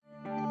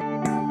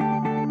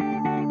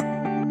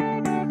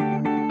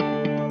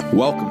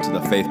Welcome to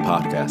the Faith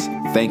Podcast.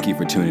 Thank you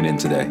for tuning in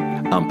today.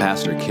 I'm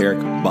Pastor Kerrick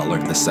Butler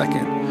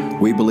II.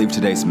 We believe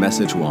today's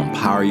message will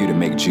empower you to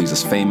make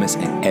Jesus famous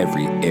in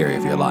every area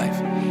of your life.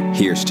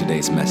 Here's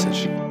today's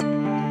message.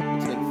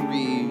 Take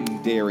 3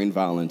 daring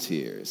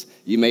volunteers.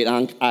 You made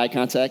eye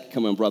contact.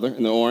 Come on, brother,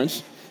 in the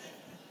orange.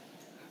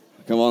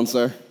 Come on,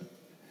 sir.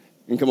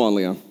 And come on,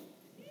 Leon.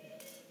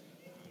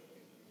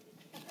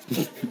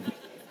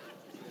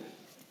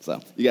 So,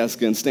 you guys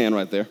can stand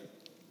right there.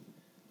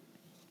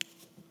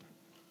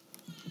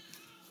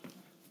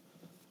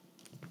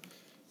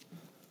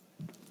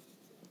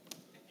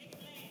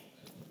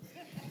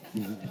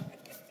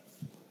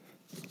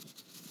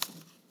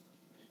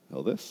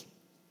 Hold this.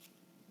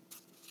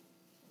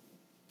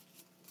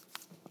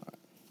 All right.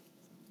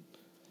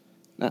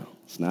 Now,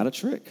 it's not a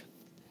trick.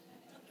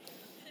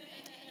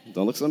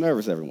 Don't look so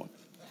nervous, everyone.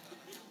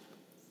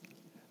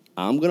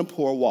 I'm going to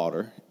pour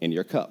water in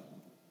your cup.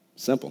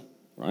 Simple,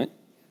 right?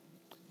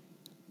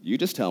 You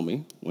just tell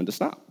me when to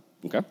stop,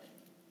 okay?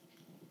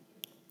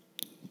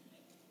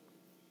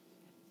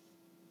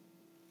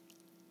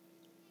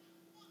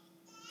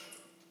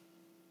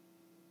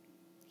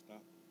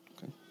 Stop.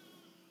 Okay.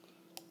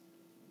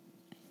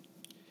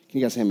 Can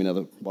you guys hand me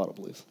another bottle,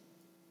 please?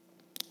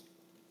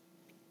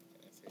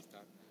 Can I say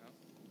stop now?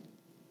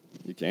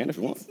 You can if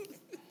you want.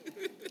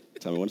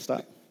 Tell me when to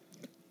stop.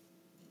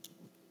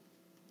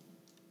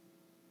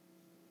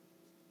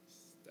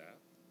 Stop.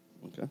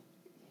 Okay. All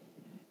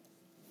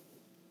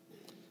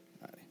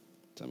right.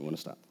 Tell me when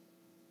to stop.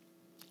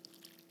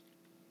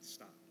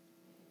 Stop.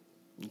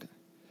 Okay.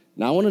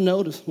 Now I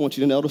want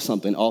you to notice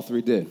something all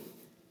 3 did.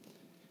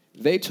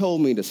 They told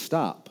me to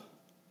stop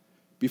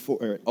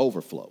before it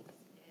overflowed.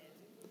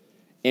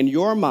 In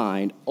your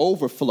mind,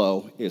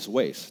 overflow is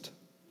waste.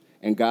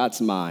 In God's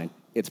mind,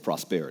 it's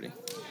prosperity.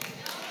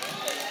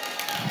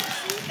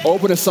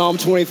 Open to Psalm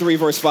 23,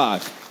 verse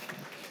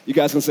 5. You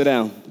guys can sit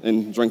down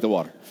and drink the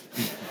water.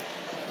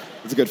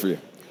 It's good for you.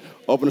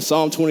 Open to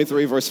Psalm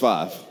 23, verse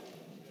 5.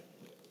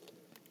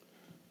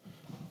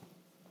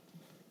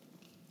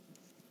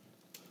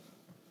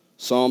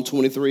 Psalm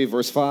 23,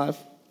 verse 5.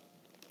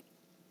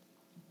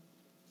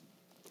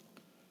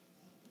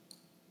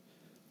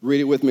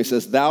 Read it with me. It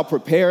says, Thou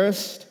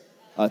preparest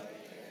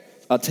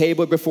a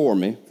table before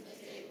me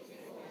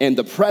in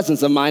the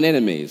presence of mine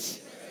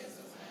enemies.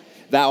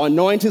 Thou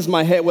anointest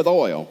my head with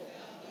oil.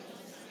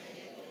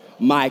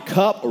 My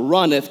cup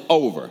runneth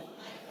over.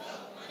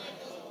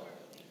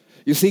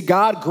 You see,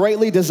 God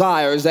greatly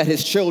desires that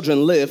his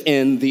children live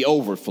in the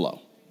overflow.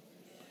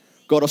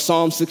 Go to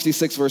Psalm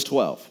 66, verse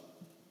 12.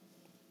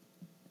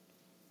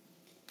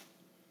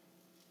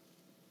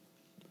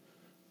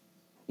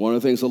 One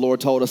of the things the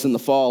Lord told us in the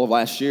fall of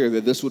last year,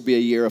 that this would be a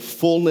year of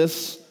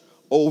fullness,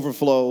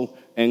 overflow,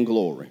 and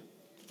glory.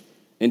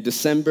 In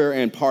December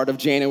and part of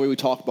January, we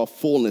talked about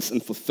fullness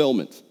and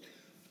fulfillment.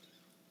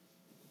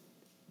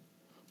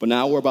 But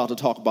now we're about to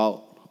talk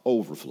about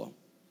overflow.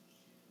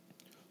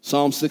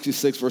 Psalm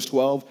 66, verse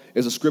 12,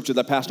 is a scripture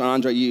that Pastor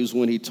Andre used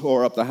when he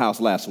tore up the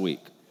house last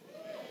week.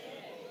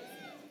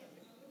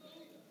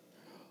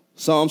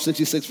 Psalm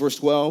 66, verse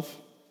 12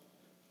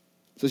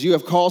 says, You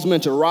have caused men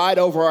to ride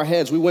over our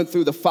heads. We went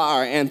through the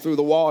fire and through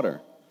the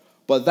water.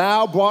 But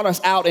thou brought us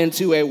out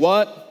into a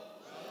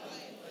what?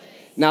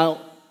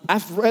 Now,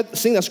 I've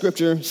seen that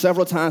scripture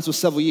several times for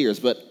several years,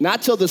 but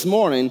not till this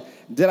morning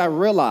did I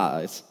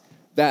realize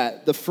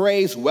that the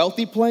phrase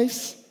wealthy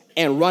place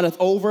and runneth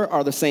over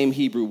are the same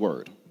Hebrew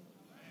word.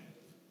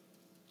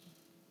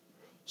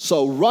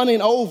 So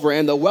running over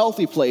and the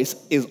wealthy place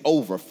is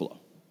overflow.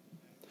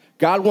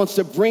 God wants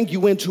to bring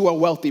you into a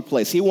wealthy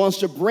place. He wants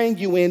to bring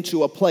you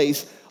into a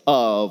place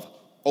of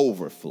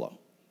overflow.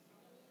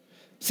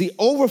 See,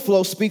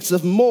 overflow speaks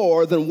of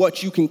more than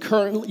what you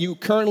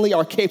currently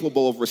are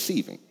capable of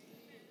receiving.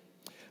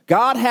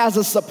 God has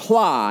a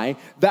supply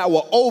that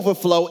will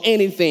overflow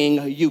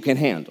anything you can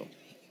handle.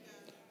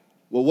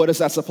 Well, what is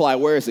that supply?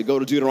 Where is it? Go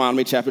to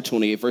Deuteronomy chapter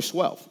 28, verse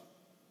 12.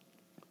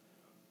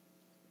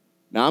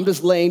 Now, I'm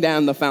just laying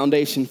down the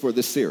foundation for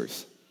this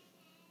series.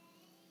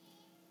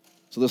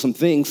 So there's some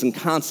things and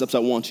concepts I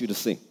want you to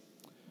see.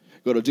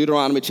 Go to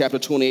Deuteronomy chapter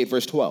 28,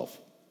 verse 12.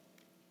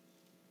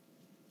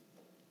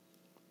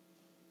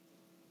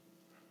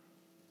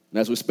 And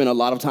as we spent a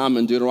lot of time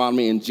in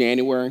Deuteronomy in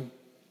January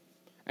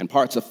and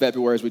parts of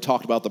February, as we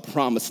talked about the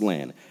promised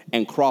land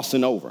and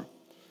crossing over,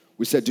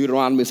 we said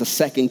Deuteronomy is the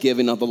second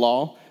giving of the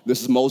law.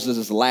 This is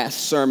Moses'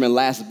 last sermon,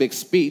 last big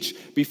speech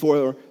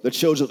before the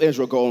children of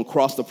Israel go and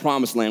cross the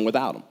promised land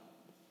without him.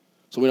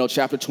 So we know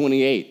chapter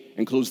 28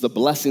 includes the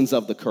blessings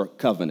of the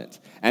covenant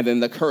and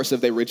then the curse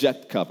if they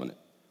reject the covenant.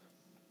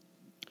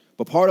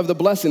 But part of the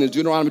blessing is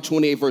Deuteronomy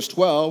 28, verse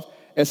 12.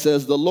 It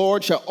says, The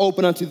Lord shall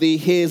open unto thee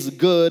his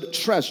good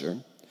treasure,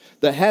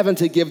 the heaven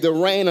to give the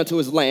rain unto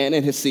his land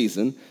in his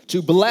season,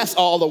 to bless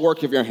all the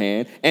work of your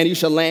hand, and you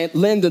shall lend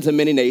unto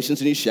many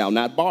nations, and you shall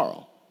not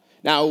borrow.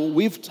 Now,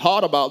 we've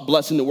taught about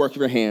blessing the work of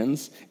your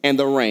hands and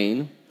the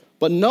rain,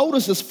 but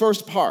notice this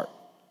first part.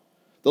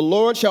 The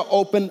Lord shall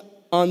open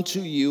unto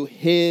you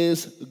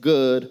his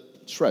good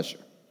treasure.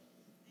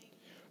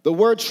 The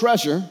word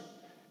treasure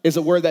is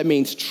a word that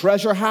means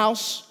treasure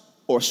house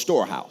or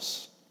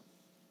storehouse.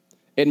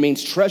 It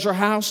means treasure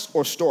house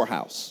or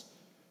storehouse.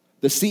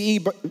 The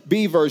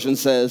CEB version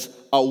says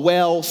a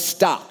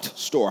well-stocked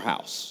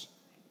storehouse.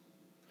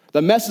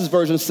 The Message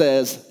version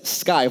says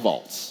sky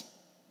vaults.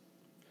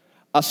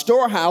 A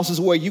storehouse is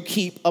where you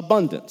keep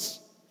abundance.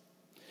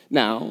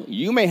 Now,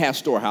 you may have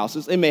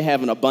storehouses. It may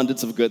have an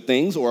abundance of good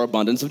things or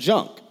abundance of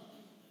junk.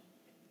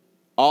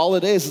 All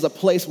it is a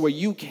place where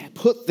you can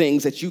put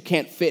things that you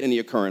can't fit in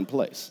your current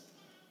place.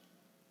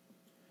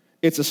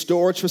 It's a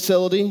storage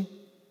facility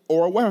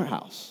or a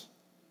warehouse.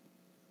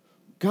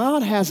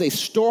 God has a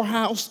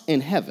storehouse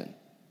in heaven,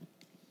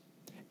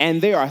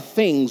 and there are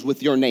things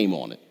with your name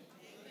on it.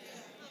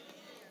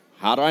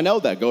 How do I know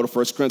that? Go to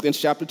 1 Corinthians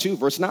chapter 2,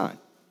 verse 9.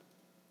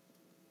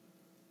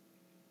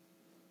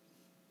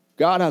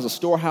 God has a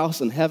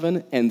storehouse in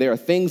heaven, and there are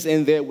things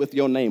in there with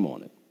your name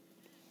on it.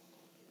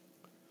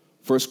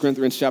 1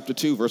 Corinthians chapter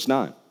 2, verse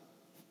 9.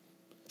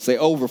 Say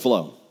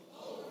overflow.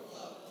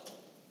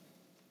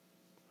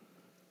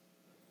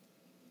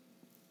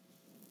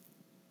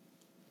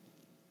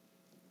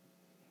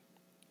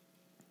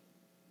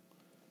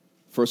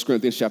 1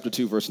 Corinthians chapter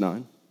 2, verse 9.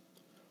 I'm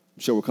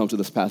sure we'll come to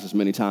this passage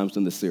many times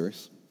in this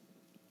series.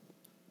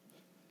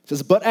 It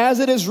says, but as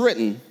it is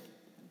written,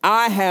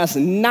 eye has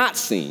not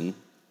seen,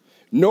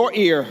 nor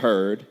ear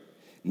heard,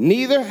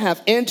 neither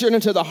have entered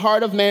into the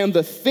heart of man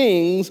the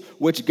things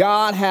which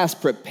God has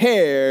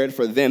prepared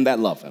for them that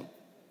love him.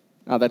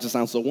 Now that just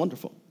sounds so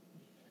wonderful.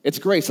 It's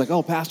great. It's like,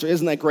 oh, Pastor,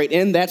 isn't that great?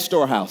 In that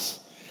storehouse,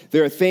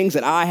 there are things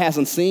that eye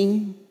hasn't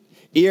seen,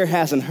 ear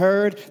hasn't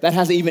heard, that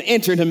hasn't even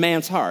entered into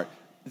man's heart.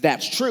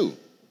 That's true.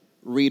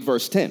 Read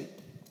verse 10.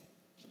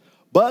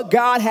 But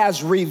God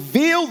has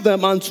revealed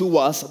them unto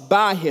us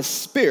by his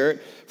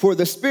Spirit, for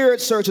the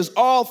Spirit searches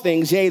all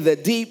things, yea, the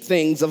deep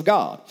things of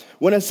God.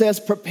 When it says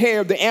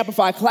prepared, the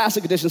Amplified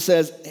Classic Edition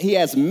says he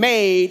has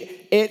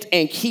made it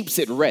and keeps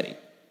it ready.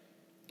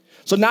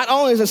 So not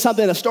only is it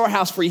something in a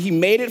storehouse for you, he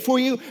made it for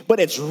you, but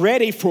it's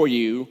ready for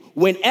you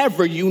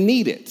whenever you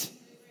need it.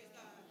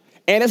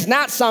 And it's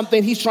not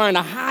something he's trying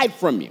to hide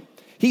from you.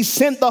 He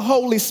sent the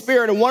Holy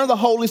Spirit, and one of the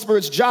Holy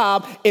Spirit's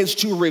job is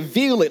to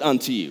reveal it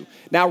unto you.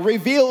 Now,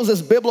 reveal is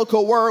this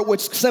biblical word,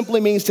 which simply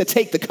means to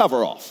take the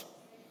cover off.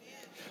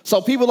 So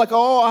people are like,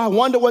 oh, I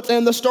wonder what's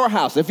in the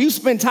storehouse. If you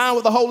spend time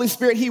with the Holy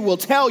Spirit, he will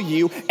tell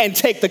you and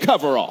take the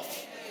cover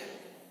off.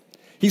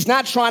 He's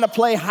not trying to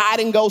play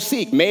hide and go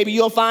seek. Maybe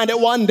you'll find it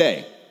one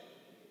day.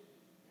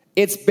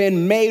 It's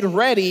been made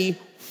ready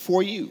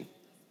for you.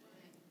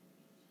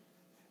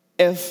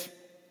 If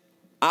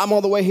I'm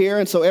on the way here,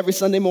 and so every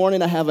Sunday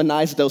morning I have a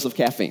nice dose of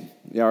caffeine.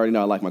 You already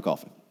know I like my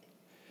coffee.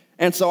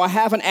 And so I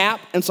have an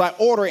app, and so I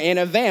order in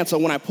advance. So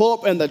when I pull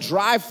up in the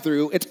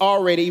drive-thru, it's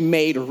already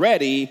made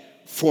ready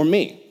for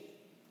me.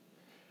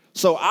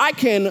 So I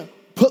can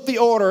put the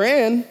order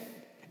in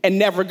and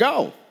never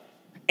go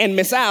and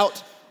miss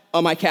out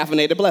on my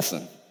caffeinated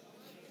blessing.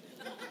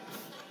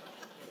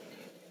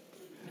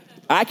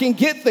 I can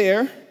get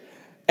there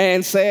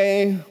and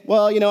say,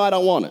 well, I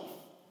don't want it,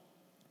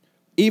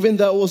 even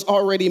though it was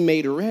already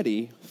made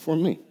ready for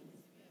me.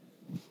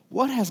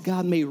 What has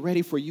God made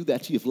ready for you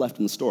that you've left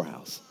in the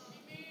storehouse?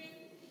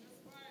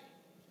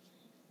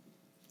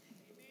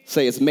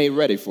 Say, it's made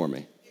ready for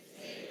me.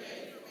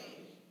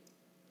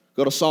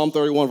 Go to Psalm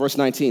 31, verse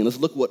 19. Let's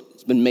look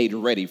what's been made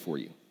ready for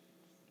you.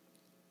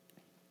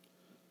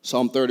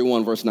 Psalm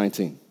 31, verse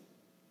 19.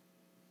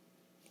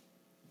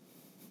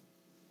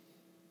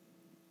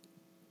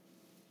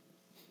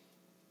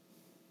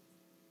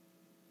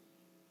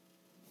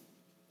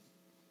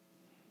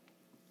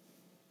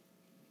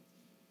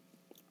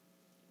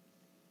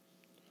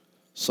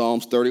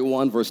 Psalms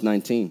 31, verse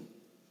 19.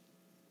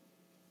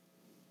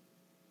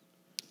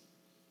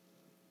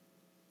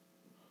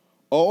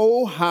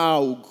 Oh,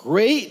 how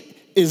great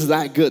is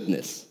thy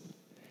goodness.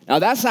 Now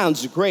that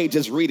sounds great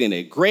just reading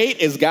it. Great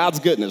is God's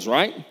goodness,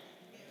 right?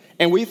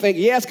 And we think,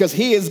 yes, because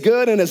he is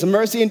good and his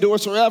mercy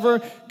endures forever.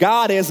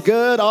 God is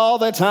good all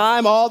the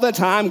time,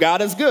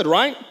 God is good,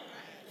 right?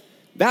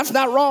 That's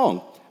not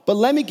wrong. But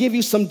let me give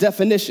you some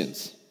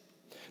definitions.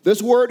 This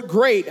word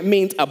great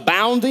means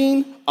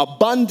abounding,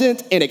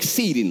 abundant, and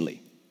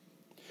exceedingly.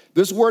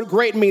 This word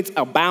great means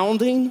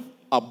abounding,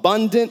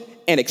 abundant,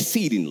 and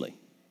exceedingly.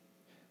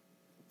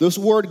 This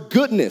word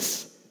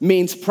goodness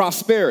means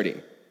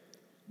prosperity,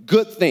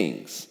 good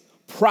things,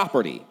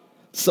 property,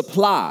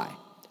 supply,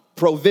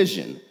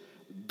 provision,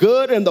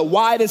 good in the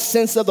widest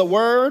sense of the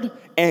word,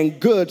 and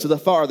good to the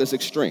farthest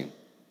extreme.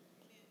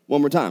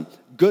 One more time.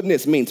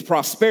 Goodness means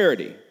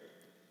prosperity,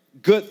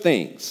 good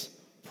things,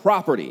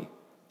 property,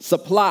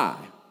 supply,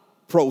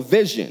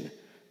 provision,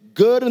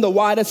 good in the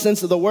widest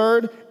sense of the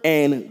word,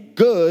 and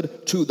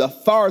good to the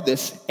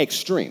farthest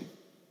extreme.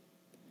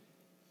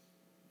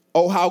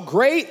 Oh, how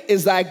great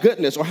is thy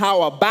goodness, or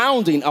how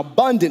abounding,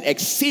 abundant,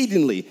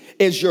 exceedingly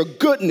is your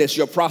goodness,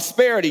 your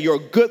prosperity, your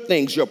good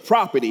things, your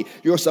property,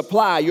 your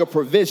supply, your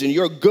provision,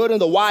 your good in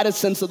the widest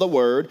sense of the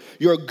word,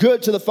 your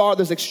good to the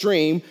farthest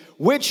extreme,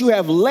 which you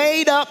have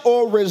laid up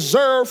or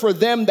reserved for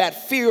them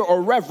that fear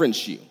or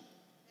reverence you.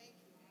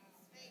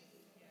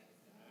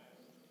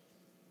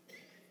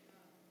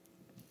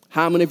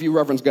 How many of you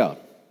reverence God?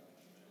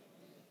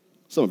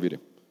 Some of you do.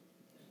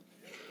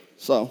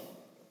 So,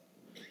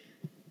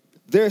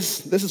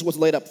 this is what's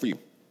laid up for you.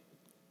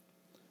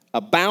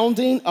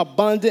 Abounding,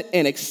 abundant,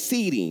 and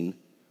exceeding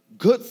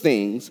good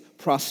things,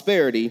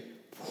 prosperity,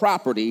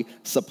 property,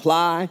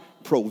 supply,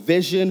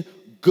 provision,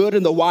 good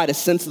in the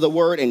widest sense of the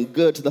word, and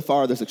good to the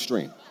farthest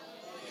extreme.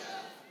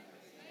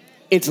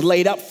 It's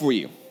laid up for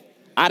you.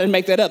 I didn't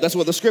make that up. That's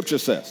what the scripture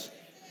says.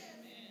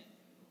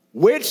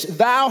 Which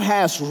thou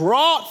hast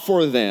wrought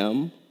for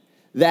them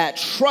that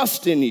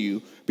trust in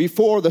you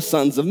before the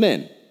sons of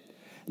men.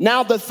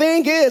 Now, the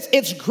thing is,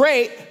 it's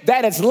great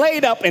that it's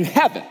laid up in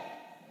heaven.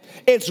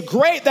 It's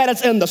great that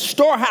it's in the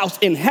storehouse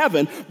in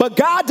heaven, but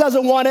God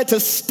doesn't want it to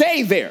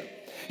stay there.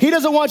 He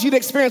doesn't want you to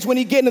experience when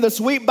you get into the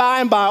sweet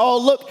by and by, oh,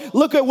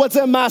 look at what's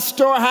in my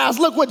storehouse.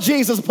 Look what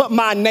Jesus put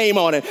my name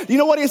on it. You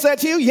know what he said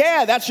to you?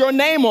 Yeah, that's your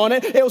name on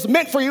it. It was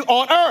meant for you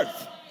on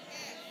earth.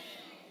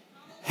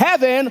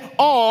 Heaven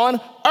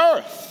on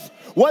earth.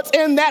 What's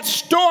in that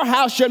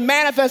storehouse should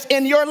manifest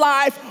in your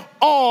life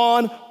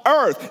on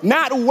earth,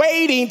 not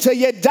waiting till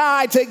you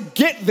die to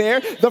get there.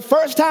 The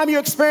first time you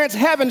experience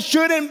heaven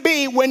shouldn't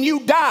be when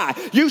you die.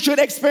 You should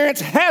experience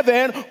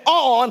heaven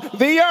on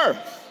the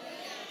earth.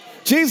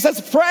 Jesus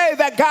prayed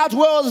that God's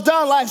will is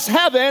done like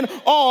heaven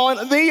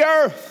on the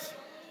earth.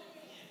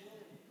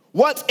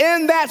 What's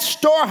in that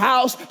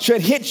storehouse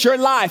should hit your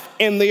life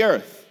in the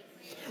earth.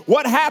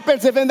 What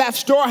happens if in that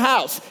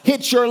storehouse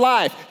hits your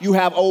life? You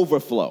have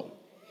overflow.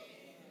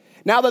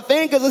 Now, the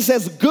thing is, it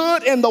says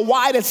good in the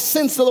widest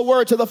sense of the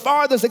word to the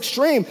farthest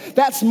extreme.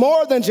 That's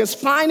more than just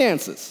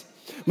finances.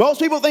 Most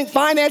people think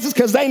finances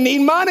because they need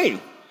money.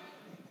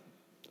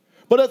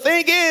 But the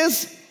thing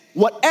is,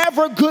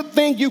 whatever good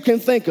thing you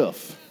can think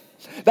of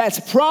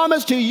that's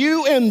promised to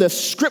you in the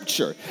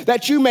scripture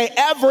that you may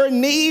ever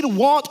need,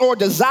 want, or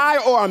desire,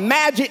 or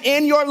imagine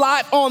in your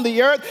life on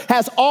the earth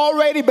has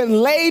already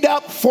been laid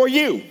up for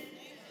you.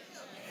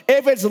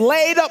 If it's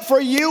laid up for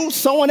you,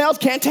 someone else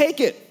can't take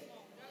it.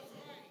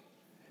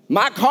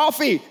 My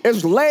coffee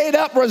is laid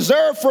up,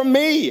 reserved for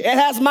me. It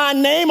has my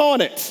name on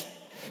it.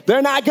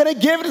 They're not going to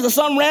give it to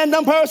some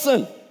random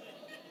person.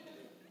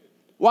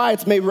 Why?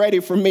 It's made ready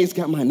for me. It's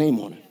got my name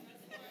on it.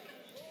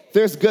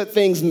 There's good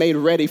things made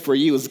ready for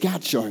you. It's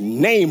got your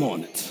name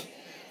on it.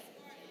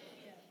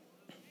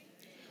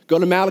 Go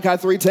to Malachi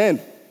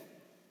 3:10.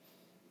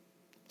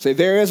 Say,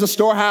 there is a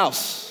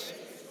storehouse.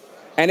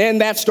 And in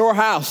that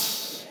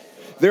storehouse,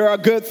 there are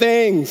good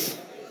things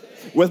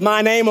with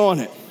my name on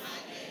it.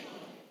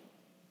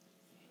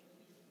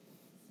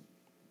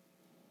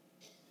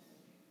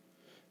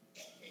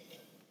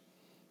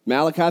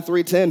 Malachi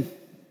 3:10.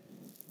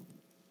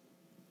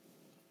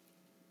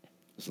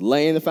 It's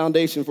laying the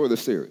foundation for the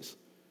series.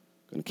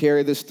 Going to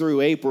carry this through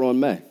April and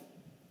May.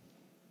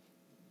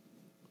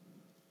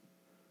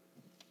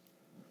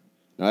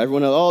 Now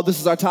everyone knows, oh, this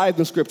is our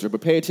tithing scripture,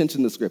 but pay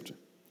attention to the scripture.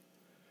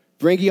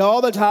 Bring ye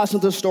all the tithes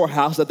into the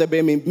storehouse, that there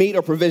be meat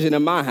or provision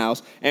in my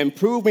house, and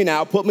prove me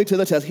now, put me to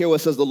the test. Here it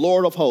says, the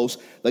Lord of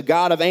hosts, the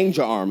God of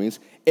angel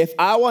armies, if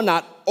I will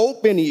not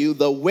open you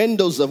the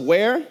windows of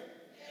where?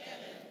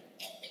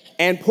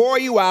 And pour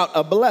you out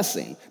a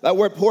blessing. That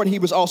word pour in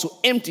Hebrew is also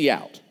empty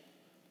out.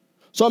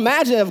 So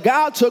imagine if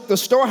God took the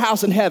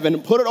storehouse in heaven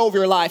and put it over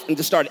your life and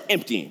just started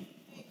emptying,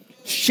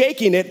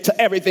 shaking it till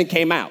everything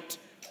came out.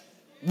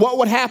 What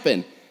would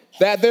happen?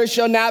 That there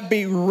shall not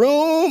be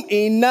room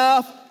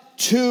enough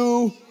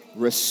to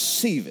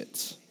receive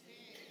it.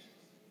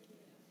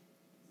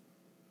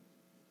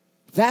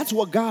 That's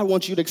what God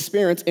wants you to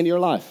experience in your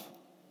life.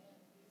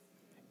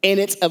 And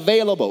it's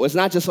available. It's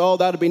not just, oh,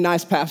 that would be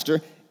nice,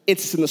 Pastor.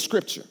 It's in the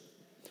scripture.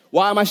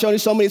 Why am I showing you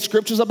so many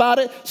scriptures about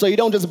it? So you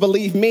don't just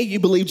believe me, you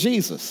believe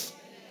Jesus.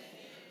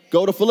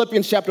 Go to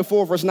Philippians chapter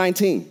 4, verse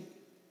 19.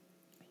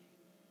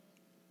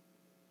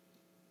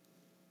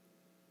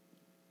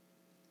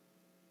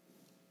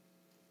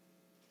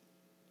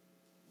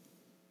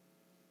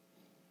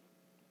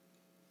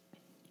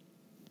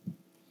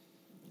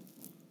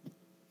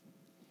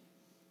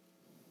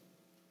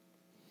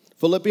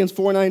 Philippians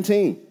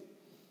 4:19.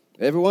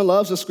 Everyone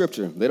loves the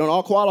scripture. They don't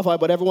all qualify,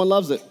 but everyone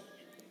loves it.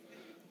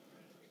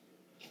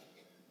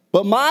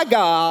 But my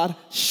God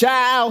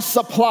shall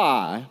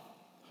supply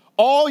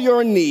all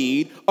your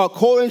need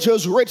according to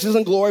his riches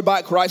and glory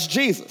by Christ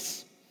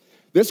Jesus.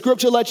 This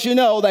scripture lets you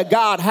know that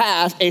God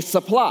has a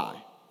supply.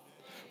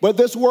 But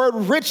this word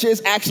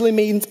riches actually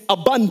means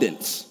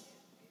abundance.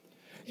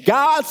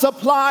 God's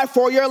supply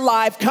for your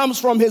life comes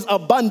from his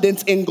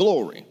abundance in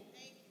glory.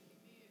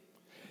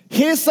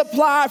 His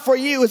supply for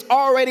you has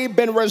already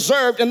been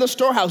reserved in the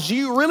storehouse. Do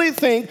you really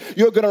think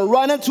you're going to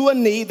run into a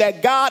need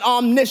that God,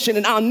 omniscient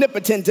and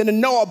omnipotent, didn't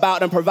know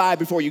about and provide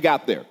before you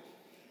got there?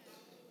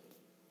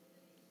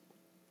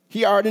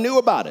 He already knew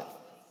about it.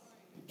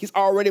 He's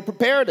already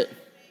prepared it.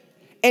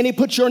 And he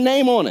put your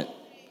name on it.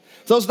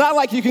 So it's not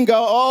like you can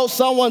go, oh,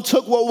 someone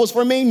took what was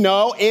for me.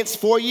 No, it's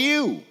for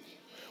you.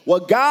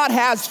 What God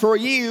has for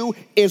you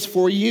is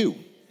for you.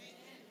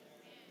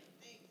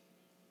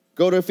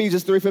 Go to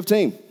Ephesians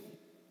 3:15.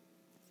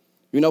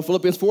 You know,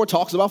 Philippians 4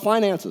 talks about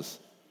finances.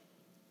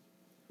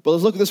 But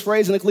let's look at this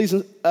phrase in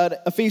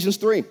Ephesians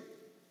 3.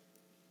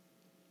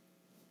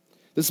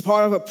 This is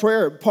part of a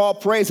prayer Paul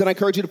prays, and I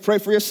encourage you to pray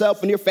for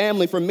yourself and your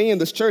family, for me and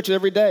this church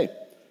every day.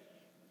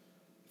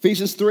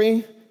 Ephesians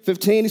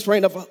 3:15, he's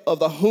praying of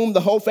the whom the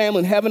whole family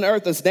in heaven and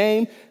earth is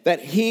named, that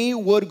he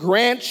would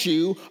grant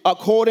you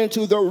according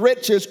to the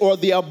riches or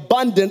the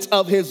abundance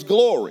of his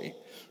glory,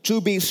 to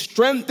be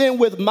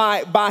strengthened with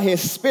by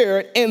his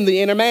spirit in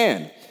the inner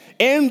man.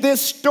 In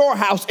this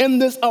storehouse, in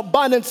this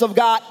abundance of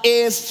God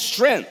is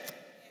strength.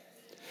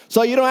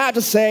 So you don't have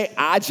to say,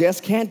 I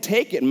just can't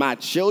take it. My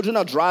children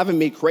are driving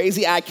me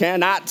crazy. I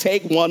cannot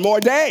take one more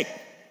day.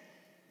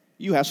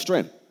 You have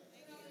strength.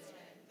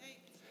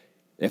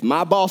 If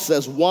my boss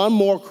says one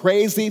more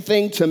crazy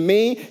thing to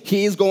me,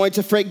 he's going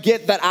to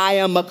forget that I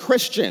am a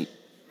Christian.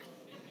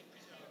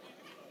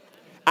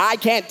 I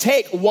can't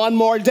take one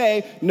more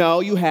day. No,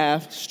 you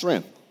have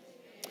strength.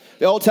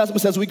 The Old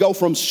Testament says we go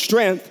from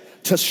strength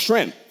to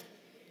strength.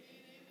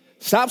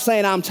 Stop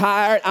saying I'm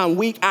tired, I'm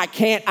weak, I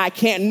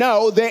can't.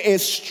 No, there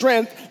is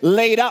strength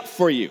laid up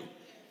for you.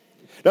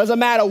 Doesn't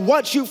matter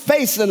what you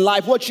face in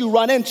life, what you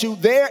run into,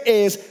 there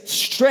is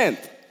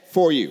strength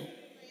for you.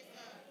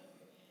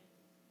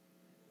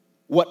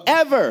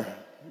 Whatever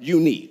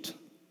you need,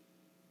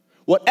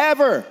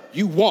 whatever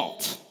you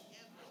want,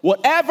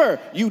 whatever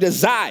you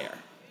desire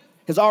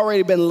has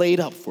already been laid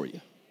up for you.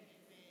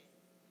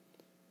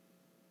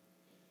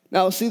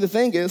 Now, see, the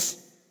thing is,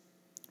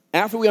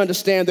 after we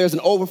understand there's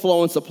an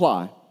overflow and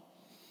supply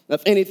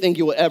of anything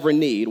you will ever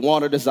need,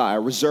 want, or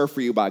desire reserved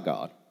for you by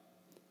God,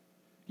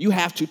 you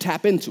have to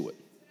tap into it.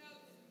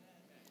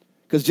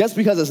 Because just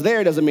because it's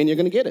there doesn't mean you're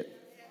going to get it.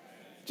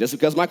 Just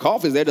because my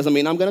coffee's there doesn't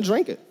mean I'm going to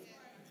drink it.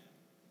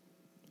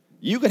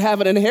 You could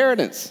have an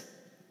inheritance.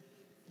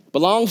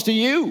 Belongs to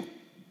you.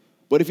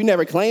 But if you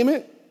never claim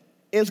it,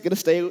 it's going to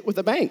stay with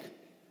the bank.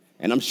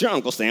 And I'm sure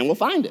Uncle Sam will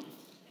find it.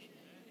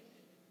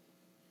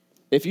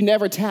 If you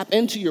never tap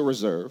into your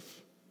reserve,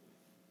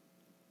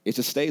 it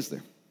just stays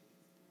there.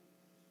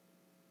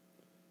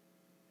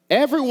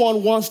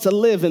 Everyone wants to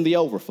live in the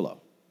overflow.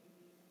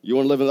 You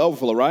want to live in the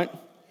overflow, right?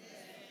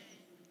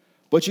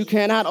 But you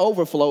cannot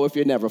overflow if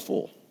you're never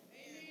full.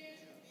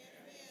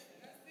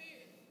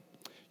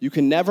 You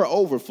can never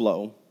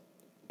overflow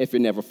if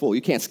you're never full.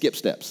 You can't skip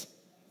steps.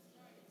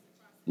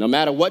 No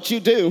matter what you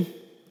do,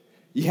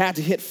 you have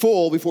to hit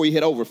full before you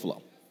hit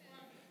overflow.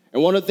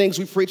 And one of the things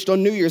we preached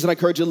on New Year's, and I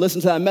encourage you to listen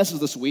to that message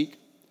this week,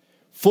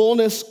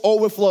 fullness,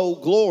 overflow,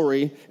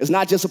 glory is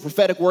not just a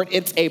prophetic word,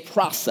 it's a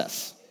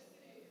process.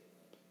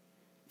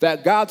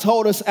 That God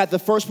told us at the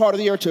first part of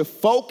the year to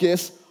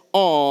focus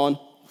on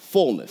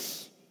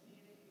fullness.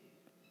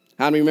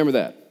 How many remember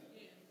that?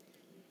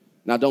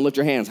 Now don't lift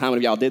your hands. How many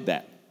of y'all did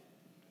that?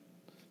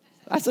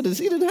 I said, you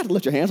didn't have to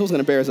lift your hands. I was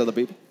going to embarrass other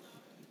people.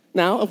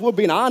 Now, if we're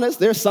being honest,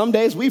 there's some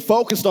days we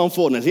focused on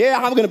fullness. Yeah,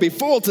 I'm going to be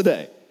full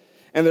today.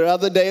 And there are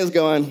other days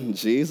going,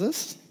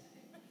 Jesus,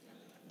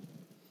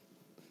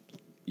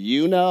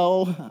 you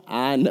know,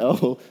 I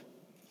know,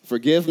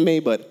 forgive me,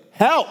 but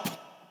help,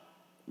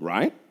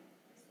 right?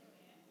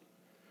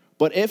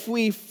 But if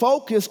we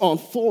focus on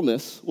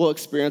fullness, we'll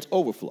experience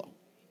overflow.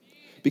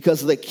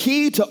 Because the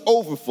key to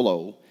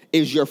overflow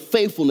is your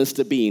faithfulness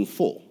to being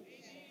full.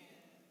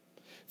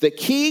 The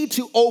key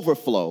to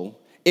overflow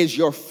is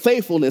your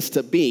faithfulness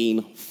to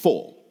being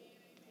full.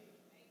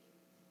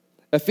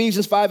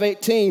 Ephesians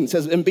 5:18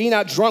 says, and be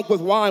not drunk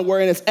with wine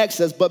wherein is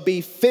excess, but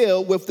be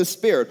filled with the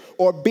Spirit,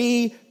 or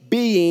be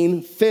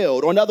being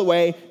filled. Or another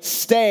way,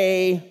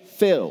 stay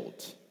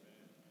filled.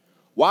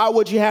 Why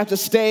would you have to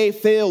stay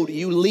filled?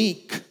 You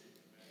leak.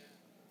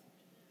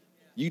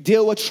 You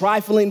deal with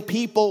trifling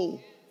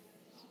people,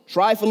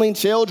 trifling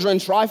children,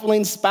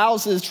 trifling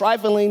spouses,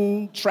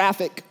 trifling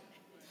traffic.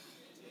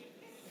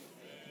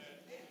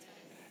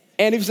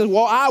 And if you said,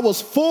 well, I was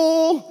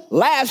full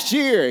last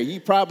year,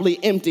 you're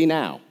probably empty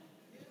now.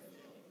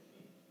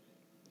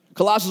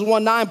 Colossians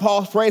 1:9,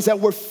 Paul prays that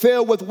we're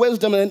filled with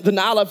wisdom and the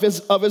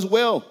knowledge of his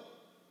will.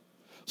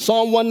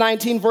 Psalm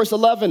 119, verse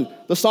 11,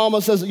 the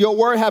psalmist says, your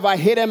word have I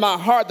hid in my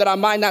heart that I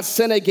might not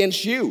sin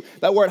against you.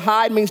 That word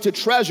hide means to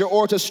treasure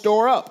or to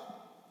store up.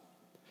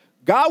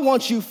 God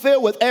wants you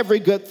filled with every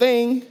good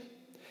thing,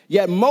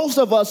 yet most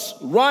of us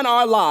run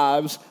our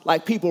lives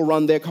like people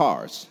run their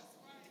cars,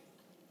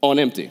 on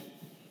empty.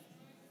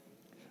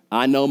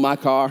 I know my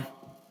car,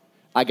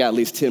 I got at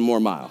least 10 more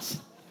miles.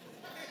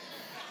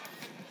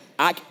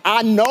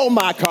 I know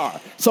my car.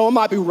 Someone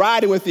might be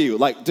riding with you,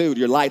 like, dude,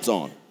 your light's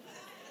on.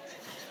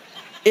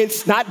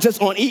 It's not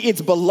just on E,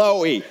 it's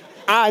below E.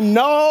 I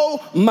know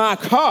my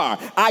car.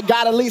 I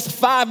got at least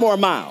 5 more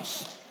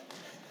miles.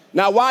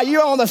 Now, while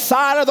you're on the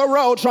side of the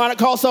road trying to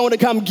call someone to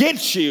come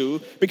get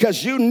you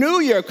because you knew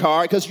your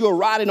car, because you were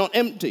riding on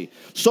empty.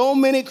 So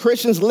many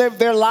Christians live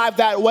their life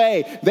that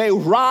way. They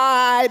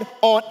ride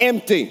on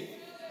empty.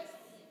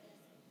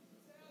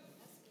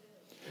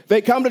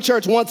 They come to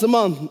church once a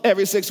month,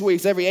 every 6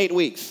 weeks, every 8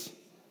 weeks.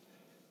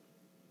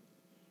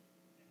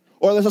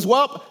 Or they says,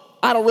 well,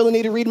 I don't really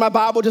need to read my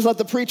Bible, just let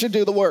the preacher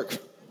do the work.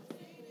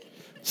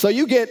 So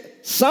you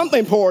get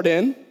something poured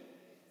in,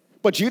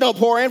 but you don't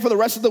pour in for the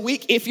rest of the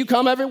week if you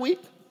come every week.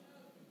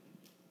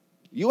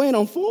 You ain't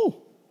on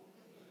full.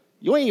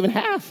 You ain't even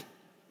half.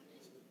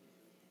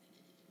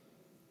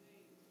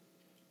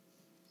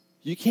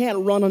 You can't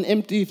run on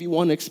empty if you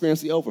want to experience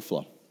the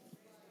overflow.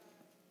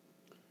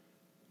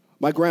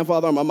 My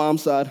grandfather on my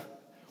mom's side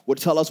would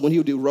tell us when he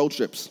would do road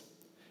trips.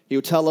 He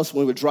would tell us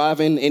when we were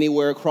driving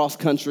anywhere across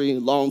country,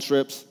 long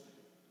trips,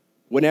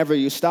 whenever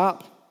you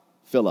stop,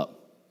 fill up.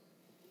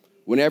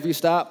 Whenever you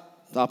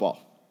stop off.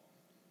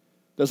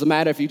 Doesn't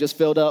matter if you just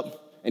filled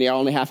up and you're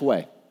only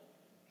halfway.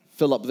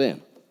 Fill up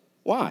then.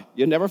 Why?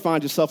 You'll never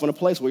find yourself in a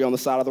place where you're on the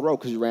side of the road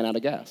because you ran out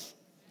of gas.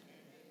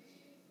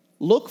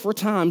 Look for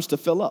times to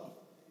fill up.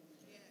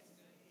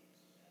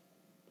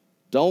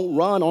 Don't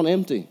run on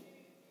empty.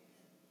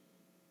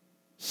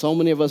 So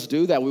many of us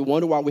do that. We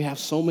wonder why we have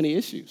so many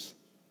issues.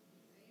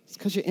 It's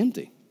because you're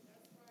empty.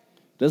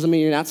 Doesn't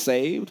mean you're not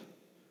saved.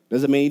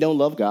 Doesn't mean you don't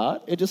love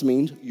God. It just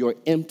means you're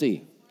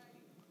empty.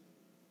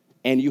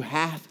 And you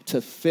have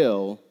to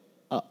fill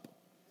up.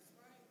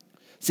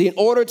 See, in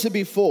order to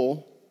be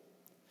full,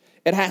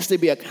 it has to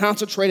be a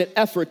concentrated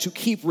effort to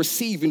keep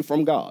receiving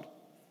from God.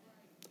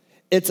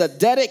 It's a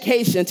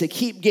dedication to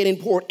keep getting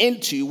poured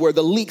into where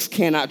the leaks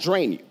cannot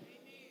drain you.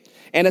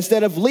 And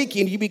instead of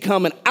leaking, you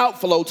become an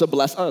outflow to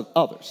bless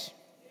others.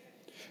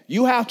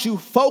 You have to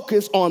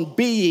focus on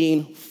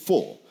being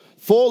full.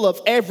 Full of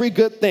every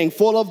good thing,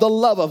 full of the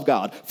love of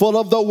God, full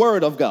of the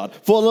word of God,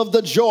 full of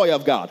the joy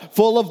of God,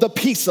 full of the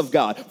peace of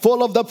God,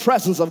 full of the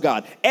presence of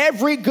God.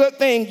 Every good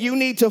thing, you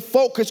need to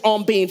focus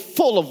on being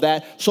full of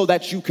that so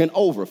that you can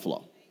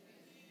overflow.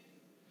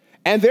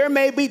 And there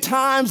may be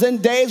times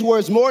and days where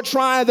it's more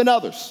trying than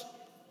others.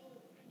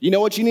 You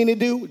know what you need to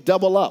do?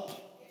 Double up.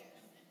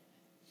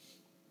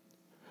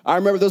 I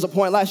remember there was a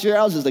point last year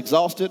I was just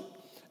exhausted.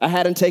 I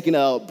hadn't taken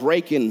a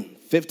break in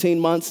 15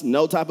 months,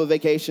 no type of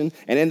vacation.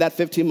 And in that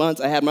 15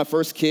 months, I had my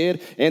first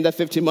kid. In that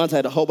 15 months, I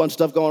had a whole bunch of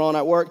stuff going on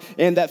at work.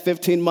 In that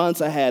 15 months,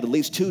 I had at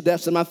least 2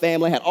 deaths in my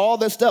family. I had all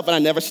this stuff, and I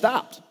never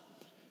stopped.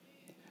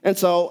 And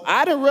so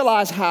I didn't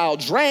realize how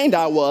drained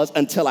I was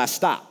until I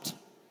stopped.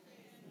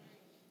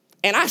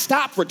 And I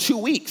stopped for 2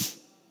 weeks.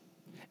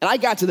 And I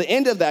got to the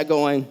end of that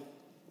going,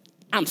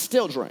 I'm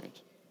still drained.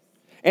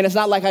 And it's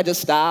not like I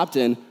just stopped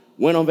and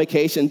went on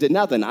vacation, did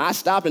nothing. I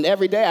stopped, and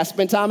every day I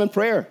spent time in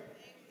prayer,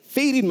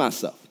 feeding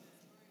myself.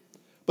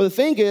 But the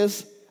thing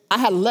is, I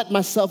had let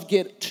myself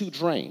get too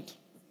drained.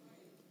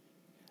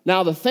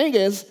 Now, the thing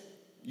is,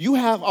 you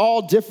have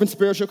all different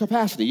spiritual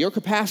capacity. Your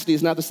capacity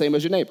is not the same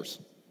as your neighbor's.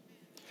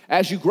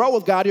 As you grow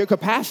with God, your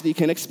capacity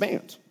can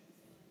expand.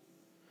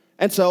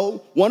 And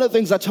so, one of the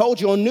things I told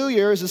you on New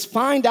Year's is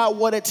find out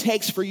what it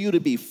takes for you to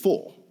be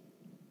full.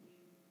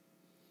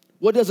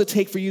 What does it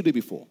take for you to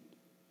be full?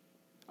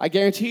 I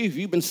guarantee you, if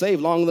you've been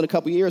saved longer than a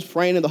couple years,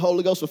 praying in the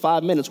Holy Ghost for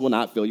 5 minutes will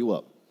not fill you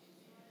up.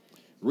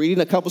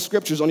 Reading a couple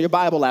scriptures on your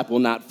Bible app will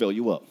not fill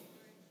you up.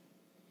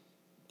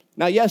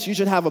 Now, yes, you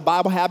should have a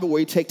Bible habit where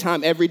you take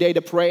time every day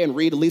to pray and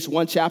read at least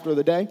one chapter of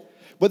the day.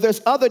 But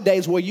there's other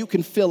days where you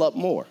can fill up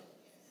more.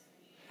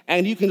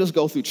 And you can just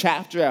go through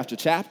chapter after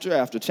chapter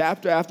after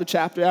chapter after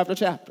chapter after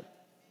chapter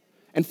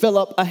and fill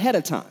up ahead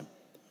of time.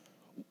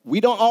 We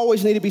don't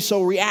always need to be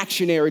so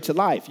reactionary to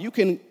life. You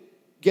can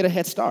get a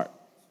head start.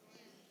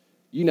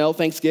 You know,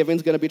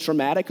 Thanksgiving's going to be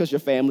traumatic because your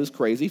family's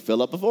crazy.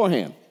 Fill up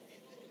beforehand.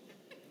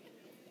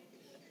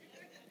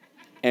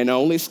 And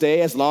only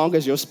stay as long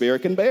as your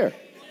spirit can bear.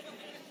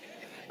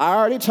 I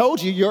already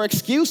told you your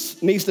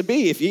excuse needs to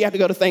be, if you have to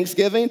go to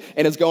Thanksgiving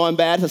and it's going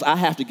bad, it says, I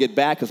have to get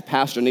back because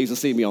pastor needs to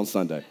see me on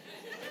Sunday.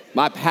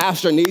 My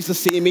pastor needs to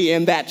see me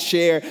in that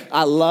chair.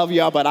 I love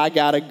y'all, but I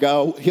got to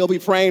go. He'll be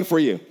praying for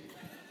you.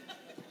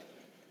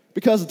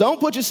 Because don't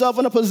put yourself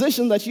in a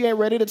position that you ain't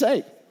ready to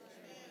take.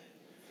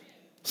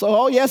 So,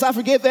 oh, yes, I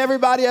forgive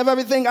everybody of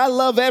everything. I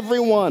love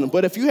everyone.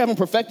 But if you haven't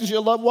perfected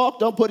your love walk,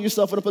 don't put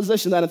yourself in a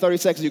position that in 30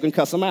 seconds you can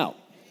cuss them out.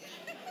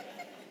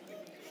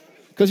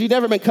 Because you've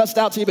never been cussed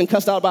out till you've been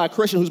cussed out by a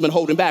Christian who's been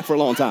holding back for a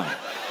long time.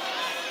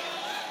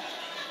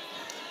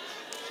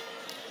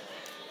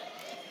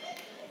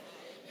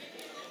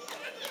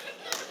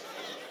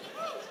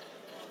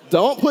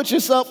 Don't put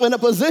yourself in a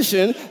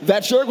position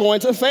that you're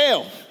going to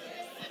fail.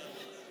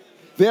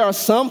 There are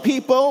some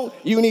people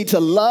you need to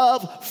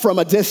love from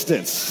a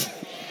distance.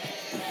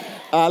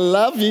 I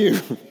love you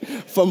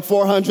from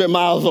 400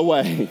 miles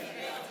away.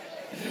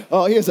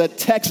 Oh, here's a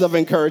text of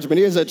encouragement.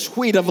 Here's a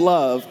tweet of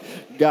love.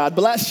 God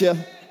bless you.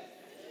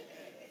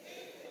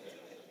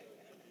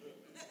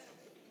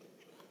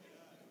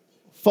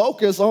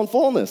 Focus on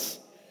fullness.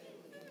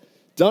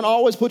 Don't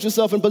always put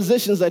yourself in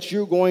positions that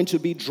you're going to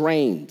be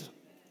drained.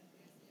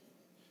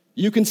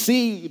 You can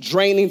see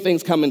draining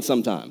things coming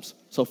sometimes,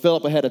 so fill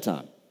up ahead of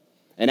time.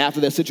 And after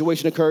that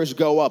situation occurs,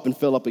 go up and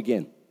fill up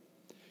again.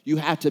 You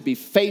have to be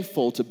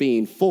faithful to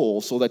being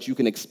full so that you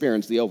can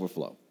experience the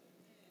overflow.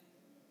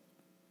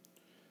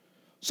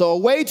 So a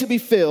way to be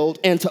filled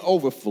and to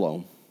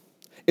overflow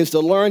is to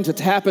learn to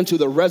tap into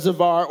the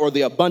reservoir or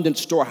the abundant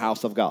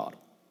storehouse of God.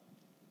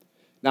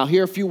 Now,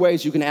 here are a few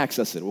ways you can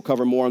access it. We'll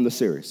cover more in the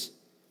series.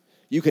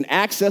 You can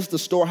access the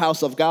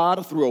storehouse of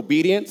God through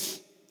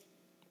obedience,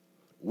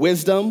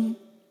 wisdom,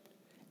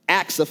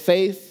 acts of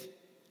faith,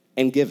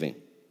 and giving.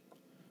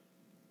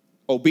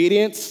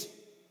 Obedience,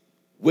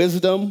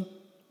 wisdom,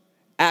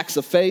 acts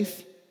of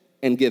faith,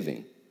 and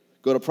giving.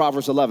 Go to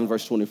Proverbs 11,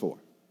 verse 24.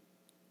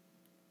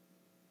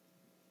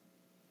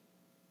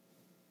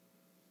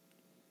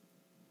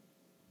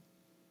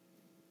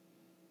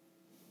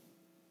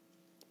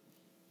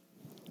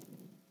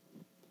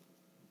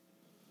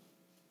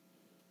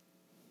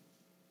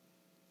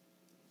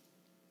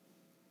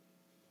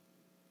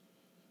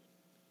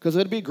 Because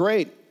it'd be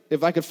great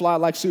if I could fly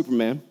like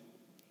Superman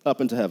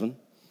up into heaven.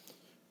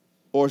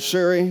 Or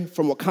Shuri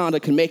from Wakanda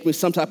can make me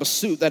some type of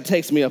suit that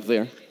takes me up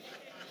there.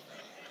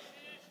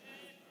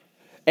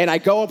 And I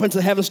go up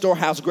into heaven's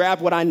storehouse,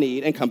 grab what I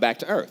need, and come back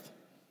to earth.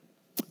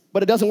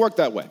 But it doesn't work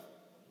that way.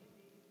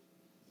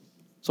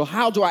 So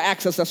how do I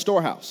access that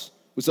storehouse?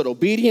 We said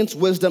obedience,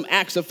 wisdom,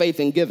 acts of faith,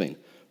 and giving.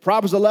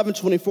 Proverbs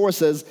 11:24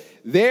 says,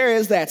 there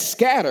is that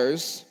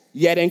scatters,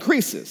 yet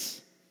increases.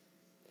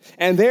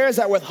 And there is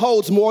that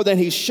withholds more than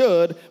he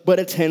should, but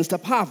attends to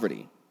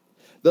poverty.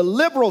 The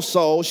liberal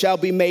soul shall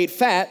be made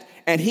fat,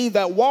 and he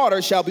that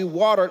waters shall be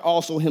watered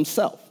also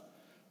himself.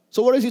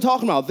 So what is he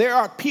talking about? There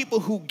are people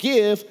who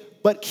give,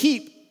 but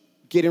keep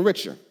getting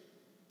richer.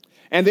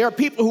 And there are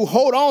people who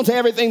hold on to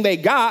everything they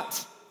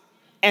got,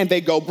 and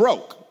they go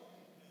broke.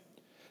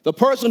 The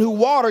person who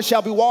waters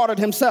shall be watered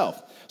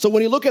himself. So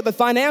when you look at the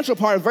financial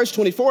part of verse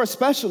 24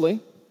 especially,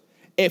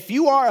 if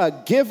you are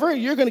a giver,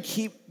 you're going to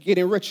keep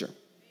getting richer.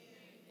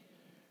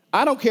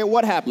 I don't care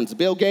what happens.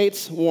 Bill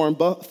Gates, Warren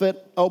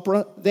Buffett,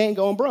 Oprah, they ain't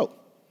going broke.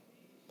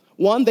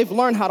 One, they've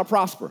learned how to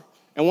prosper.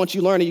 And once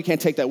you learn it, you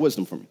can't take that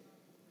wisdom from you.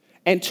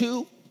 And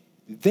two,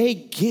 they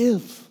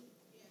give.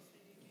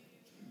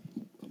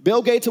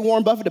 Bill Gates and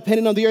Warren Buffett,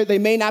 depending on the year, they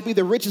may not be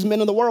the richest men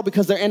in the world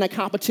because they're in a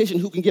competition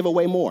who can give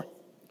away more.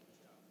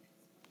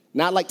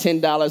 Not like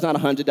 $10, not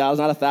 $100,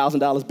 not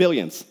 $1,000,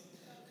 billions.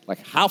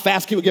 Like, how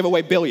fast can we give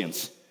away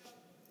billions?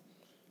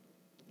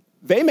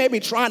 They may be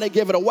trying to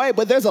give it away,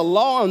 but there's a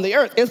law on the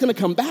earth. It's going to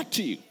come back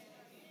to you.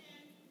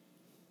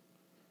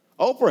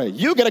 Oprah,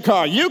 you get a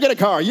car, you get a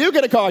car, you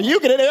get a car, you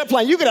get an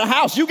airplane, you get a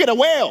house, you get a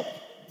whale.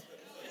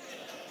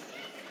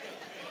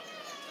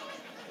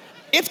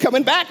 It's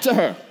coming back to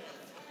her.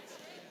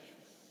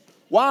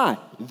 Why?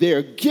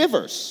 They're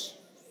givers.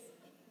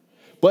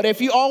 But if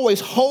you always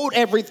hold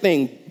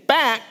everything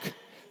back,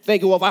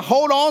 thinking, well, if I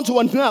hold on to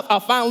enough, I'll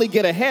finally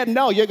get ahead.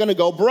 No, you're going to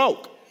go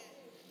broke.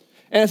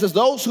 And it says,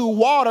 those who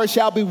water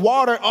shall be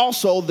watered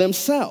also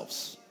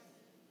themselves.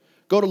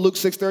 Go to Luke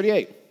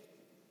 6:38.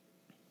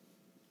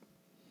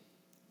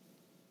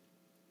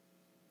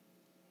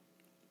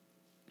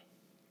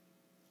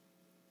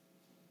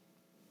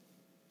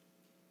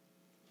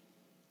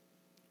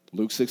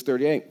 Luke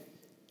 6:38.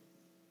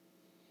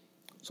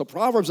 So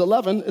Proverbs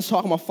 11 is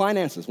talking about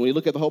finances when you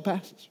look at the whole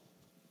passage.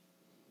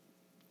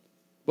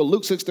 But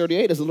Luke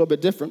 6:38 is a little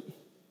bit different.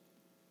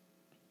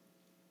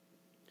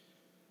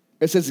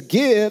 It says,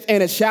 give,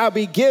 and it shall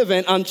be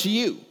given unto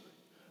you.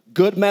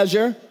 Good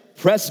measure,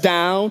 pressed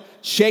down,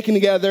 shaken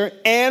together,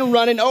 and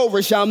running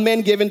over shall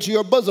men give into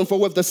your bosom. For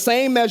with the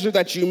same measure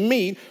that you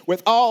meet,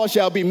 with all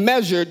shall be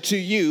measured to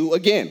you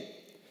again.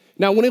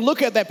 Now, when you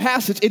look at that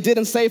passage, it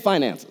didn't say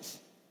finances.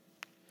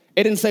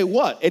 It didn't say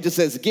what? It just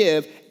says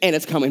give, and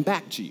it's coming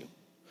back to you.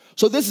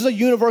 So this is a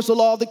universal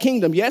law of the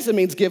kingdom. Yes, it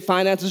means give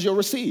finances, you'll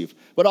receive.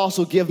 But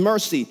also give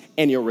mercy,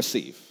 and you'll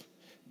receive.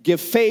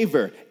 Give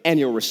favor, and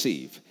you'll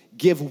receive.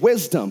 Give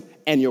wisdom,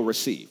 and you'll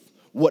receive.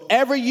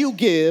 Whatever you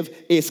give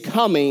is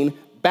coming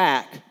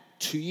back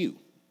to you.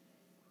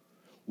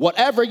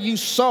 Whatever you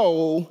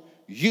sow,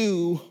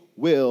 you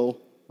will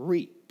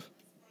reap.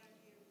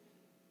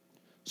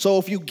 So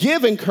if you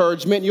give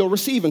encouragement, you'll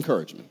receive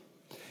encouragement.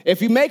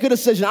 If you make a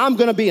decision, I'm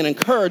going to be an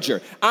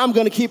encourager, I'm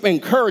going to keep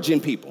encouraging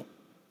people.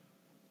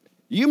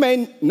 You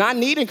may not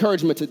need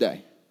encouragement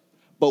today,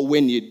 but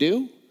when you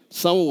do,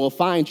 someone will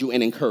find you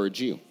and encourage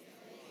you.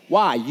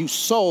 Why? You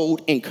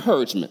sowed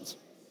encouragement.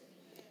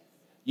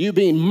 You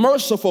being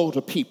merciful to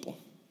people.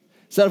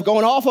 Instead of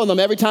going off on them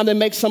every time they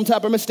make some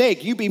type of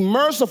mistake, you be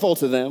merciful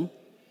to them.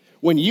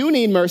 When you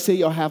need mercy,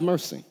 you'll have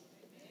mercy.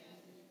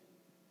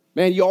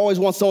 Man, you always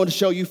want someone to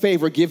show you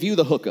favor, give you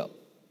the hookup.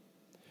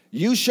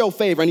 You show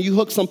favor and you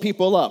hook some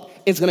people up,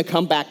 it's going to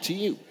come back to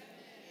you.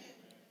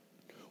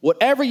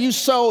 Whatever you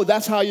sow,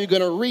 that's how you're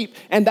going to reap.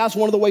 And that's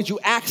one of the ways you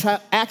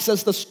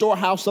access the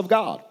storehouse of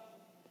God.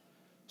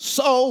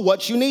 Sow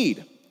what you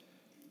need.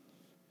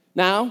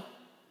 Now,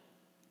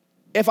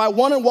 if I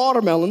wanted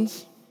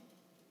watermelons,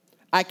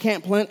 I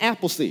can't plant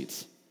apple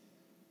seeds,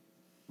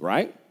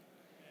 right?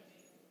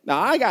 Now,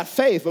 I got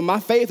faith, but my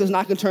faith is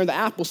not going to turn the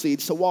apple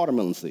seeds to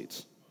watermelon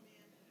seeds.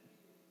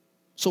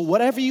 So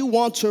whatever you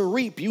want to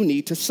reap, you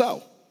need to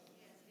sow.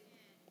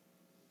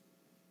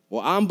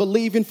 Well, I'm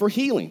believing for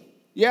healing.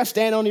 Yeah,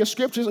 stand on your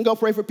scriptures and go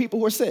pray for people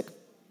who are sick.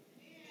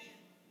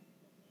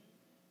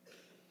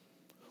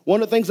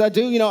 One of the things I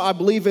do, I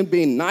believe in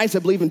being nice. I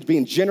believe in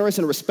being generous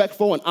and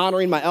respectful and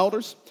honoring my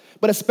elders.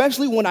 But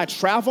especially when I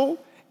travel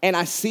and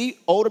I see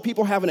older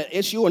people having an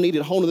issue or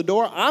needing to hold the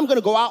door, I'm going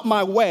to go out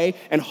my way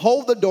and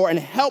hold the door and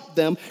help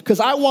them because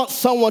I want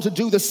someone to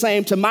do the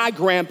same to my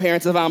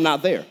grandparents if I'm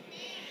not there.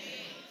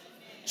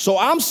 So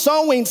I'm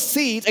sowing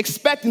seeds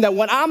expecting that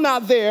when I'm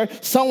not there,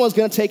 someone's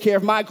going to take care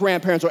of my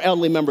grandparents or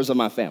elderly members of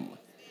my family.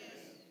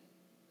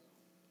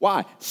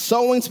 Why?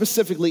 Sowing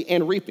specifically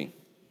and reaping.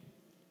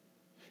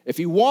 If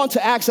you want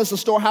to access the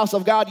storehouse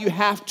of God, you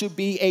have to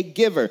be a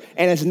giver.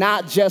 And it's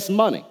not just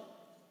money.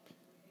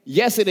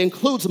 Yes, it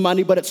includes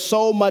money, but it's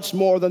so much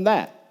more than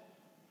that.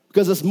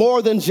 Because it's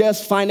more than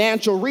just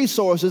financial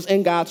resources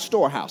in God's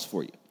storehouse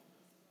for you.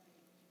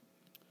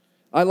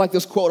 I like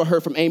this quote I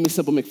heard from Amy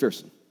Semple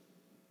McPherson.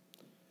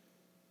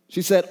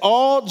 She said,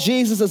 all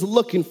Jesus is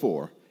looking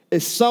for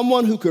is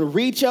someone who can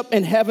reach up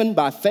in heaven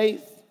by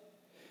faith,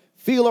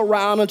 feel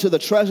around into the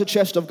treasure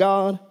chest of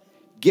God,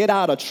 get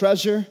out a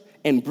treasure,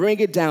 and bring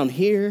it down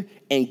here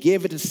and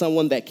give it to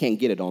someone that can't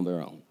get it on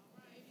their own.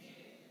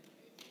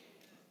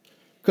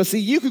 Because, see,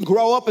 you can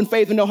grow up in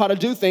faith and know how to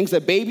do things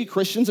that baby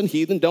Christians and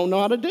heathen don't know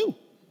how to do.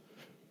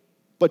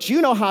 But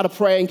you know how to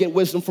pray and get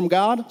wisdom from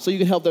God, so you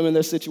can help them in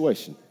their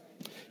situation.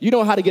 You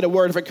know how to get a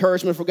word of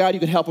encouragement from God, you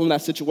can help them in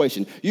that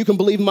situation. You can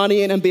believe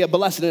money in and be a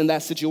blessing in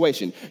that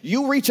situation.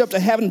 You reach up to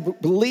heaven,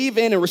 believe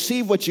in and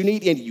receive what you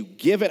need, and you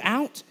give it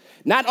out.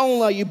 Not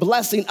only are you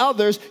blessing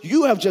others,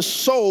 you have just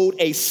sowed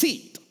a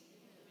seed.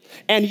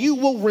 And you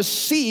will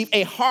receive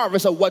a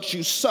harvest of what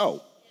you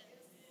sow.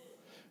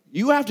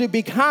 You have to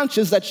be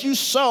conscious that you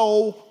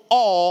sow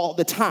all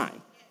the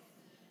time.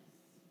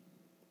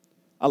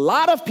 A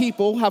lot of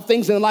people have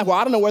things in their life, well,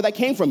 I don't know where that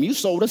came from. You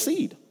sowed a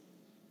seed.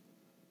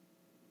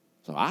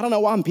 So I don't know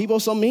why people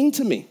are so mean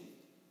to me.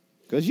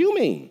 Because you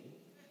mean.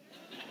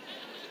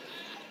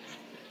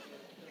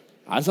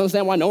 I just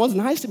understand why no one's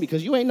nice to me,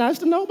 because you ain't nice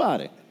to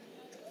nobody.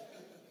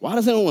 Why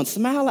does anyone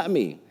smile at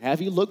me?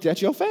 Have you looked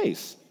at your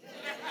face?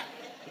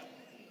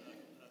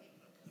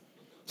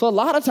 So a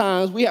lot of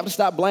times we have to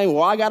stop blaming,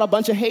 well, I got a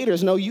bunch of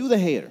haters. No, you the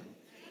hater.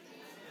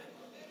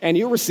 And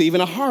you're receiving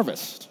a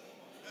harvest.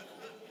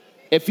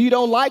 If you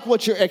don't like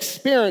what you're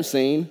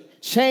experiencing,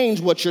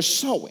 change what you're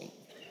sowing.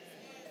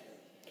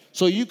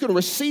 So you can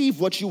receive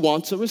what you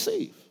want to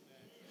receive.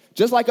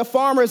 Just like a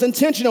farmer is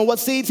intentional what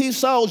seeds he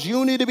sows,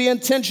 you need to be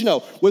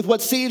intentional with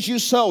what seeds you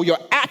sow, your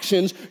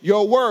actions,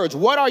 your words.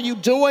 What are you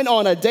doing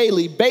on a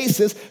daily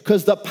basis?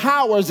 Because the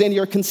power is in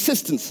your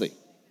consistency.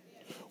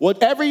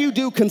 Whatever you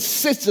do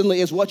consistently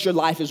is what your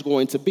life is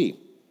going to be.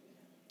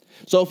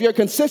 So if you're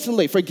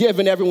consistently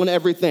forgiving everyone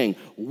everything,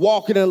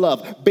 walking in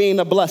love, being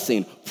a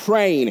blessing,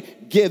 praying,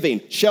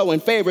 giving,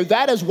 showing favor,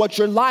 that is what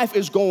your life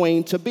is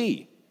going to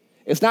be.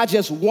 It's not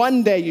just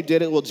one day you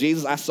did it. Well,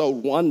 Jesus, I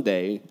sowed one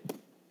day.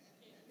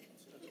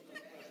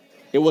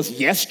 It was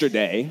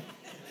yesterday.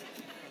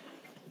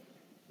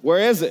 Where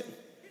is it?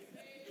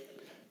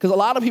 Because a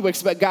lot of people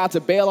expect God to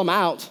bail them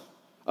out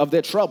of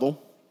their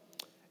trouble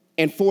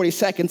in 40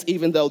 seconds,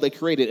 even though they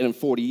created it in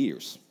 40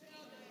 years.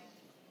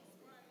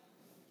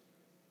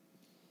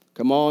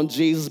 Come on,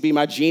 Jesus, be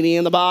my genie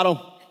in the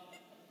bottle.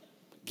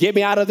 Get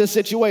me out of this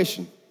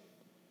situation.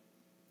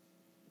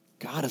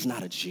 God is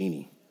not a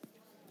genie.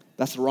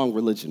 That's the wrong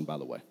religion, by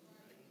the way.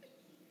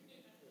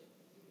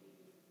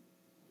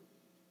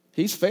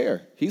 He's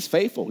fair. He's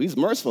faithful. He's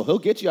merciful. He'll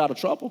get you out of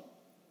trouble.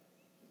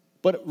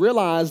 But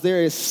realize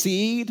there is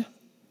seed,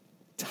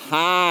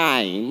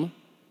 time,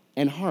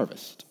 and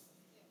harvest.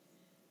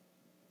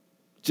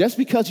 Just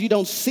because you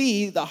don't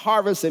see the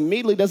harvest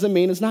immediately doesn't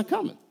mean it's not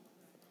coming.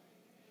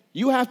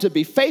 You have to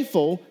be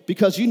faithful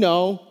because you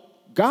know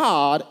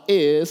God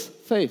is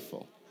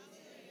faithful.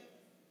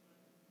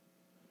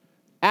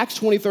 Acts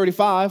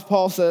 20:35,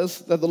 Paul says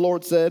that the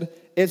Lord said,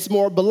 it's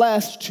more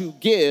blessed to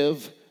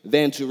give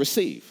than to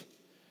receive.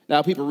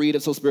 Now people read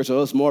it so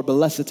spiritual, it's more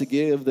blessed to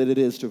give than it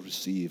is to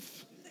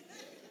receive.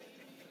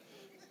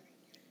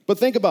 But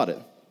think about it.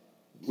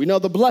 We know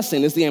the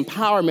blessing is the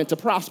empowerment to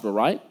prosper,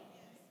 right?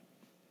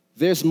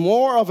 There's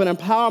more of an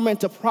empowerment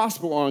to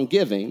prosper on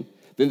giving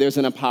than there's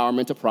an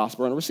empowerment to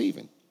prosper on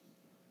receiving.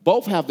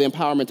 Both have the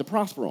empowerment to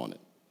prosper on it.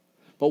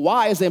 But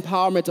why is the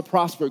empowerment to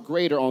prosper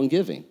greater on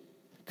giving?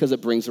 Because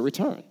it brings a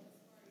return.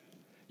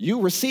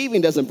 You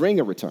receiving doesn't bring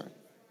a return,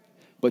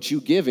 but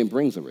you giving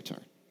brings a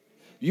return.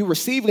 You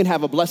receiving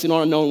have a blessing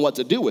on knowing what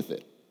to do with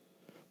it,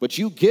 but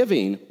you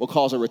giving will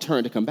cause a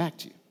return to come back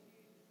to you.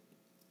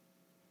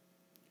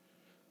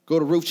 Go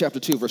to Ruth chapter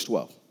 2, verse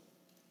 12.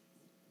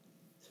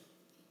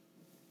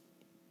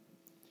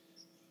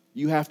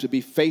 You have to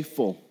be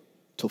faithful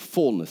to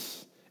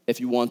fullness if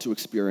you want to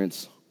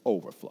experience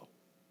overflow.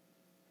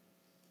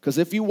 Because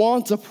if you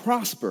want to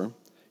prosper,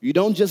 you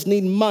don't just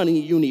need money,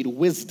 you need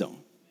wisdom.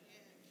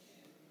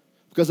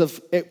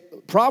 Because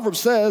Proverbs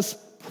says,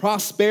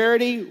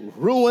 prosperity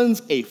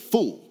ruins a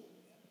fool.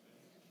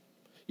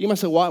 You might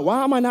say,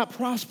 why am I not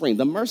prospering?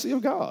 The mercy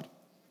of God.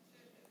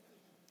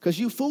 Because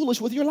you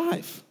foolish with your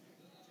life.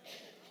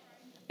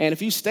 And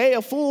if you stay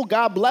a fool,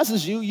 God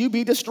blesses you, you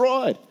be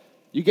destroyed.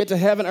 You get to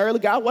heaven early,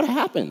 God, what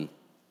happened?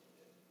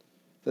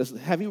 Says,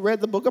 have you read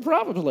the book of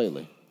Proverbs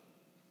lately?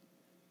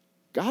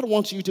 God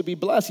wants you to be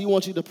blessed. He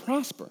wants you to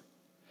prosper.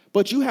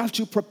 But you have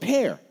to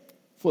prepare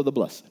for the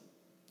blessing.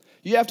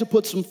 You have to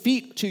put some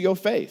feet to your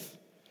faith.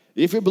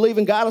 If you believe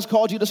in God has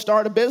called you to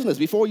start a business,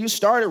 before you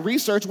start it,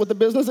 research what the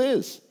business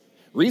is.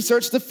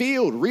 Research the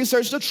field,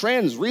 research the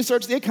trends,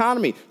 research the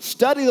economy.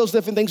 Study those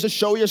different things to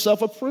show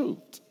yourself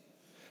approved.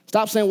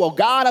 Stop saying, well,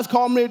 God has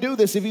called me to do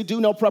this. If you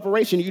do no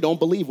preparation, you don't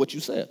believe what you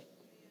said.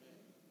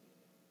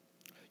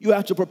 You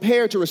have to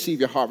prepare to receive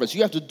your harvest.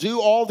 You have to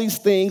do all these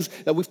things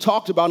that we've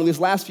talked about in these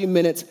last few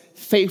minutes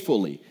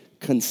faithfully,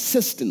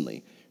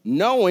 consistently,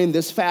 knowing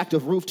this fact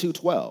of Ruth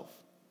 2:12.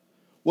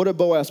 What did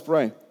Boaz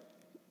pray?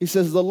 He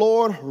says, the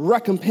Lord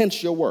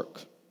recompense your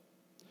work.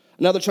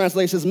 Another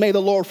translation says, may the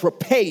Lord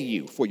repay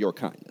you for your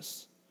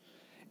kindness.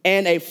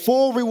 And a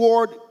full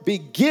reward be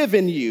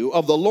given you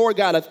of the Lord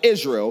God of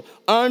Israel,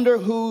 under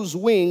whose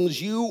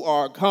wings you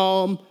are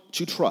come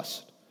to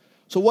trust.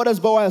 So what is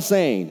Boaz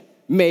saying?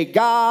 May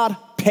God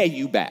pay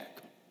you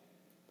back.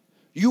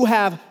 You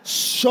have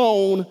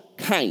shown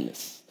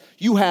kindness.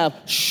 You have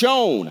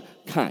shown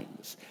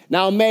kindness.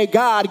 Now may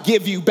God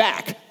give you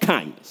back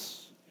kindness.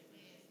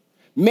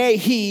 May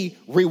he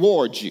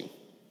reward you.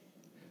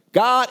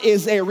 God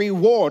is a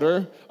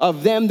rewarder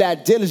of them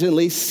that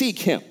diligently seek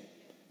him.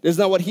 Isn't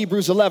that what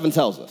Hebrews 11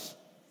 tells us?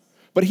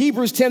 But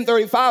Hebrews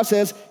 10:35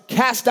 says,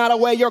 cast not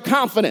away your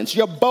confidence,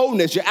 your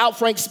boldness, your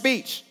outfrank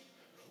speech,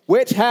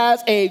 which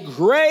has a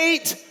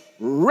great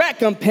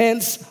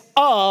recompense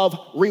of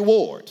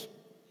reward.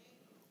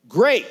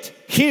 Great,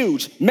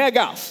 huge,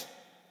 megas,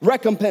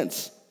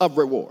 recompense of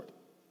reward.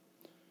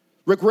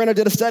 Rick Renner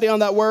did a study on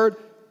that word,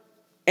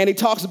 and he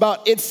talks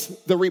about it's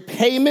the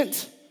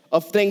repayment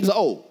of things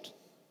owed.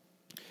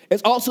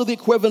 It's also the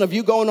equivalent of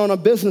you going on a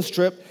business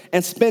trip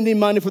and spending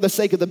money for the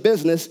sake of the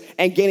business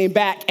and getting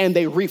back and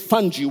they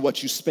refund you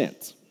what you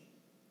spent.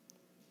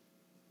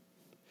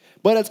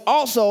 But it's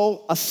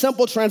also, a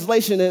simple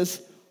translation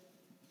is,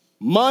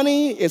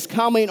 money is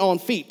coming on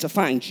feet to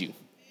find you.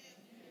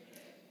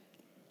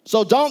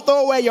 So don't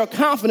throw away your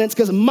confidence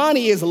because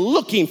money is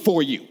looking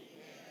for you.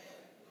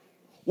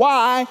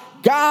 Why?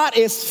 God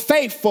is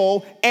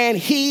faithful and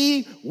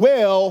he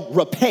will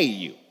repay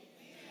you.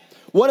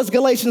 What does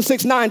Galatians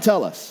 6:9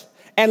 tell us?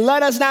 And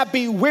let us not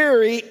be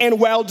weary in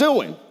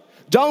well-doing.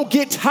 Don't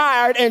get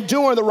tired in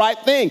doing the right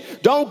thing.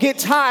 Don't get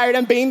tired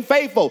in being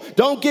faithful.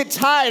 Don't get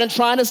tired in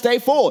trying to stay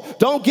full.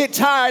 Don't get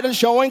tired in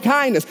showing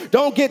kindness.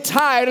 Don't get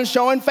tired in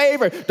showing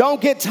favor. Don't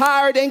get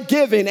tired in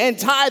giving and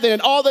tithing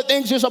and all the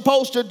things you're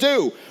supposed to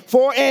do.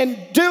 For in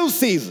due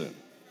season,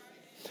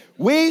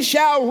 we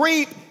shall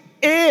reap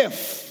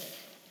if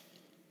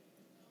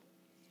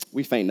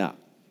we faint not.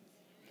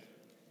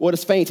 What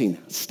is fainting?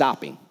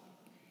 Stopping.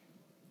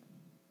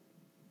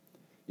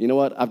 You know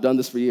what? I've done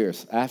this for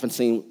years. I haven't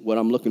seen what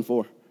I'm looking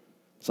for,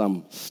 so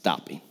I'm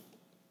stopping.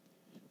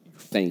 You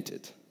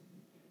fainted.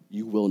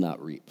 You will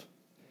not reap.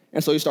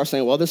 And so you start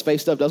saying, well, this faith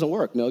stuff doesn't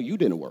work. No, you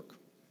didn't work.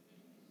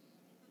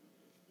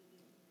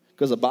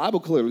 Because the Bible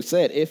clearly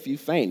said, if you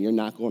faint, you're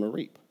not going to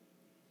reap.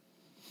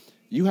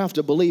 You have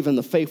to believe in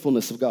the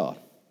faithfulness of God.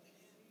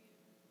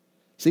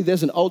 See,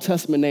 there's an Old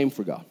Testament name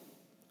for God,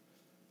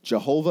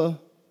 Jehovah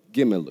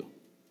Gimelu.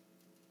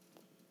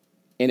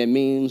 And it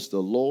means the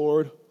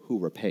Lord who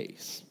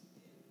repays.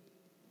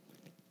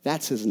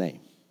 That's his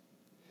name.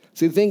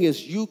 See, the thing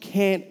is, you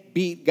can't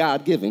beat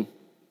God giving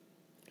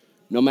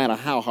no matter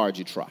how hard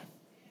you try.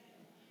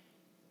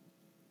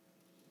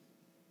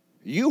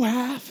 You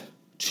have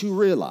to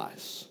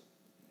realize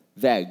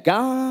that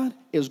God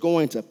is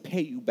going to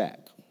pay you back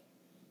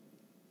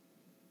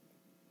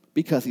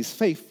because he's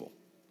faithful.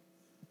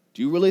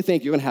 Do you really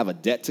think you're going to have a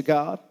debt to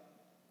God?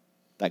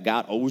 That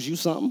God owes you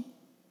something?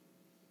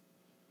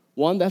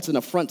 One, that's an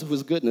affront to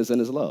his goodness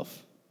and his love.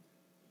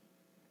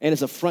 And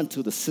it's an affront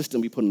to the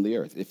system we put in the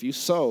earth. If you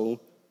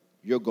sow,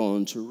 you're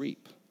going to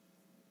reap.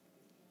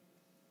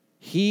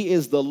 He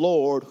is the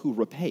Lord who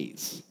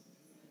repays.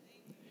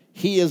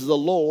 He is the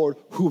Lord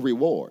who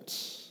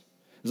rewards.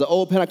 The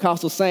old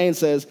Pentecostal saying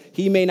says,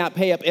 he may not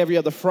pay up every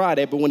other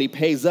Friday, but when he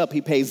pays up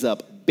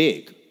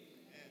big.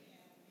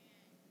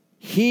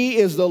 He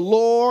is the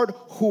Lord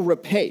who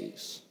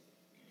repays.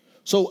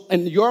 So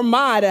in your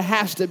mind, it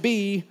has to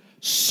be,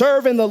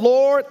 serving the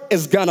Lord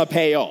is going to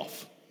pay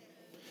off.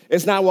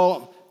 It's not,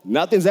 well,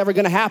 nothing's ever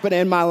going to happen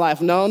in my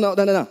life.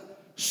 No.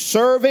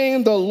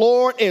 Serving the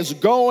Lord is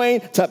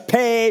going to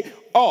pay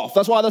off.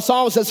 That's why the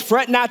psalm says,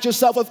 fret not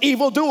yourself with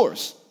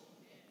evildoers.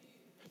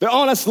 They're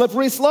on a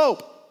slippery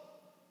slope.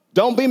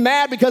 Don't be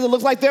mad because it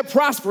looks like they're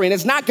prospering.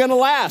 It's not going to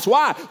last.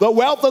 Why? The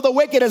wealth of the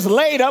wicked is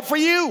laid up for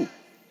you.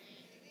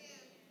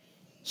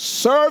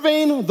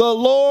 Serving the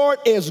Lord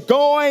is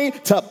going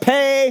to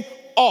pay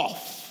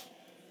off.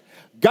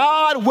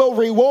 God will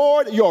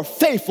reward your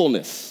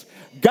faithfulness.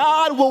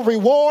 God will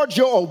reward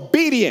your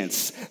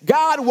obedience.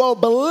 God will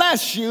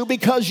bless you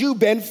because you've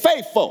been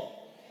faithful.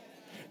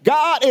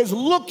 God is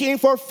looking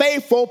for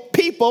faithful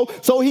people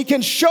so he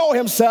can show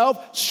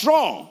himself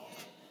strong.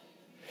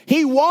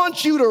 He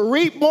wants you to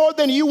reap more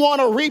than you want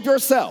to reap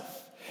yourself.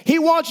 He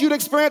wants you to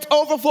experience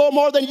overflow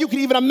more than you can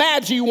even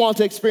imagine you want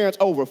to experience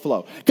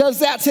overflow. Because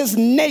that's his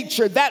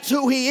nature. That's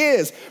who he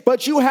is.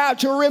 But you have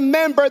to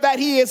remember that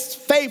he is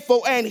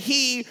faithful and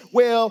he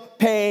will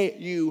pay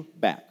you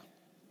back.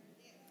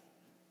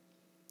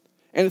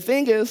 And the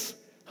thing is,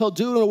 he'll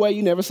do it in a way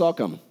you never saw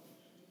coming.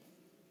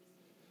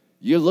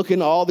 You're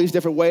looking at all these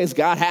different ways.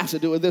 God has to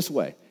do it this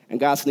way. And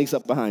God sneaks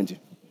up behind you.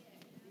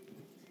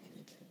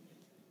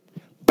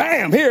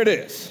 Bam, here it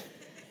is.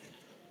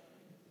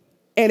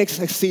 And it's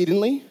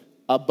exceedingly,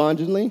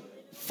 abundantly,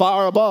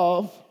 far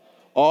above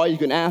all you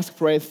can ask,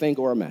 pray, think,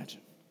 or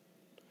imagine.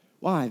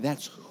 Why?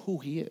 That's who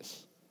he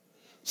is.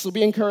 So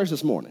be encouraged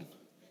this morning.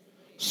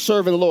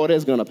 Serving the Lord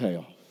is going to pay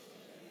off.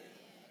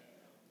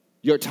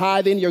 Your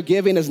tithing, your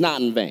giving is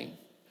not in vain.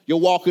 Your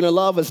walking in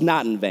love is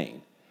not in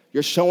vain.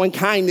 Your showing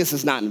kindness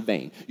is not in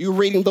vain. You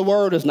reading the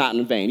word is not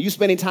in vain. You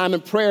spending time in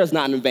prayer is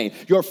not in vain.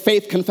 Your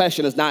faith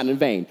confession is not in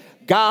vain.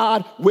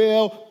 God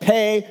will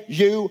pay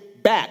you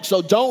back.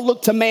 So don't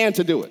look to man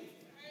to do it.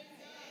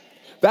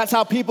 That's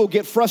how people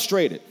get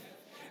frustrated.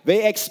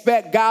 They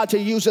expect God to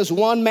use this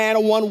one man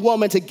or one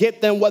woman to get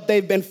them what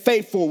they've been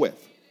faithful with.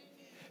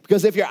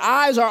 Because if your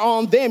eyes are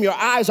on them, your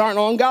eyes aren't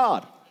on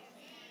God.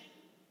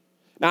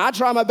 Now, I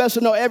try my best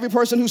to know every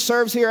person who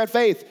serves here at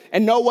Faith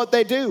and know what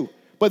they do.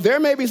 But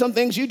there may be some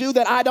things you do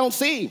that I don't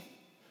see.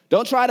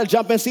 Don't try to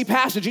jump and see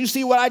past it. You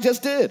see what I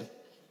just did.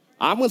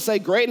 I'm going to say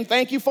great and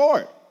thank you for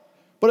it.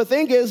 But the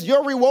thing is,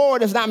 your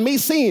reward is not me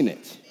seeing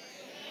it.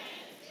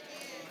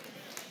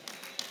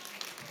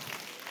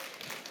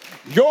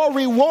 Your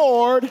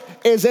reward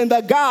is in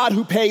the God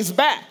who pays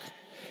back.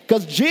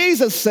 Because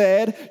Jesus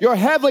said, your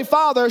heavenly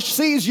Father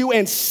sees you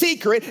in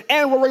secret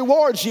and will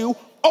reward you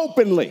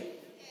openly.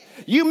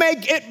 You may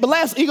get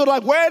blessed. You go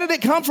like, where did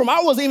it come from?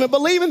 I wasn't even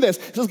believing this.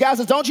 This guy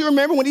says, don't you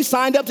remember when he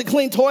signed up to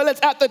clean toilets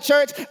at the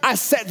church? I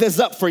set this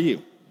up for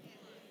you.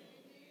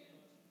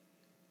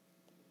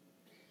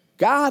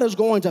 God is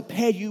going to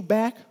pay you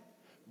back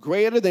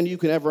greater than you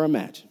can ever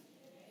imagine.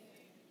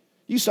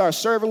 You start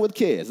serving with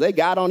kids. They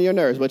got on your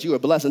nerves, but you were a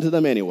blessing to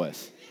them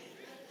anyways.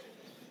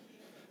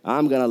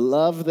 I'm going to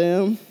love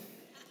them.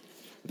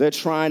 They're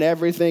trying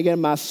everything in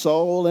my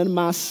soul and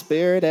my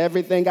spirit,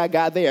 everything I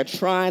got, they are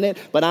trying it,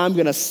 but I'm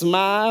going to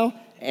smile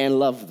and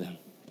love them.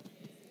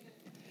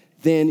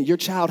 Then your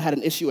child had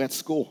an issue at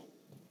school,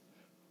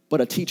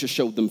 but a teacher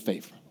showed them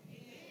favor.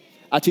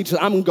 A teacher said,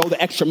 I'm going to go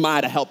the extra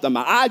mile to help them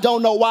out. I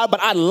don't know why, but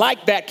I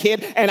like that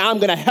kid, and I'm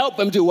going to help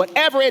him do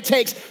whatever it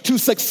takes to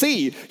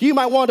succeed. You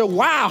might wonder,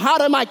 wow, how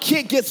did my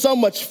kid get so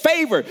much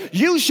favor?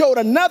 You showed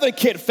another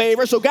kid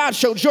favor, so God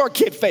showed your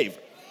kid favor.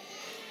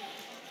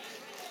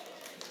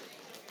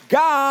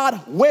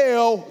 God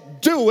will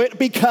do it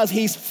because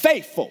he's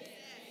faithful.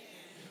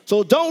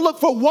 So don't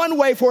look for one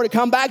way for it to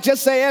come back.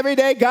 Just say every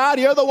day, God,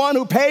 you're the one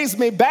who pays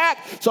me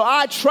back. So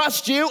I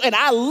trust you and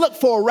I look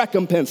for a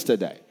recompense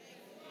today.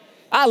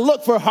 I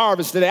look for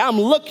harvest today. I'm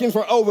looking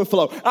for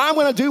overflow. I'm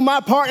going to do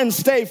my part and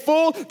stay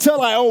full till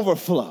I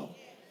overflow.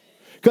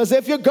 Because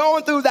if you're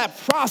going through that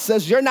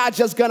process, you're not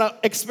just going to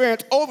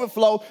experience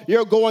overflow.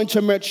 You're going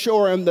to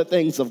mature in the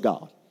things of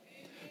God.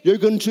 You're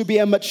going to be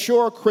a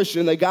mature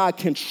Christian that God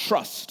can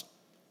trust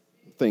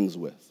things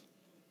with.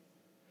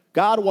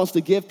 God wants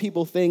to give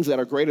people things that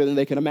are greater than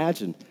they can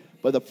imagine,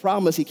 but the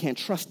problem is he can't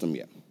trust them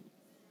yet.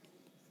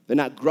 They're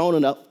not grown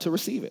enough to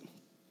receive it.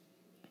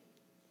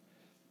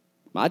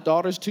 My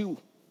daughter's 2.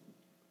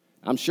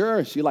 I'm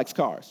sure she likes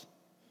cars.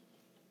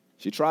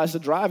 She tries to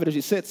drive it as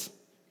she sits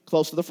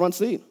close to the front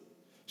seat.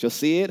 She'll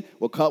see it.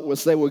 We'll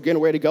say we're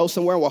getting ready to go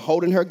somewhere. We're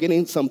holding her,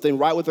 getting something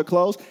right with her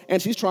clothes,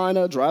 and she's trying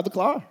to drive the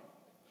car.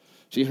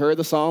 She heard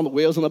the song, the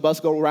wheels on the bus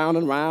go round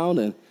and round,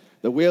 and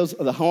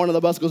the horn of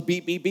the bus goes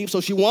beep, beep, beep, so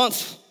she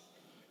wants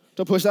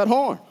to push that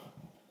horn.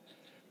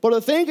 But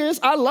the thing is,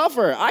 I love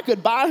her. I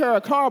could buy her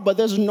a car, but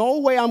there's no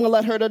way I'm going to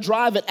let her to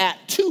drive it at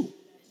 2.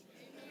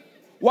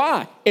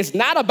 Why? It's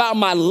not about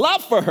my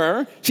love for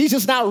her. She's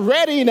just not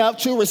ready enough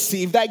to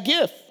receive that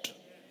gift.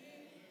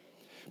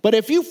 But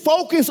if you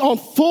focus on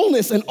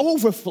fullness and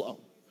overflow,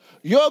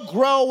 you'll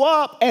grow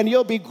up and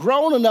you'll be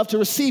grown enough to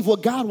receive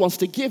what God wants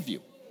to give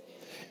you.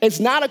 It's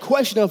not a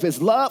question of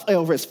his love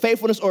or his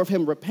faithfulness or of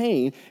him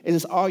repaying. It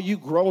is, are you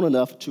grown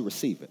enough to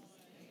receive it?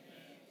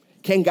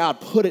 Can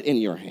God put it in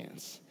your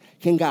hands?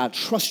 Can God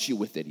trust you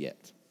with it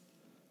yet?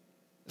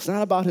 It's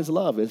not about his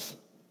love. It's,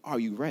 are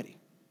you ready?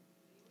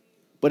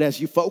 But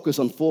as you focus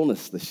on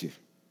fullness this year,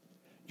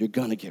 you're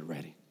going to get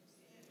ready.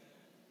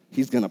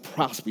 He's going to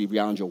prosper you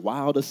beyond your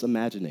wildest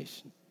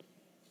imagination.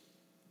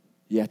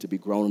 You have to be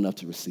grown enough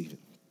to receive it.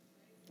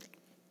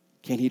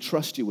 Can he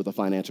trust you with a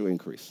financial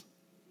increase?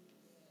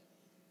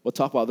 We'll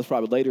talk about this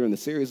probably later in the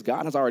series.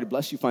 God has already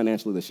blessed you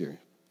financially this year.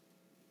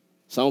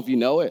 Some of you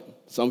know it.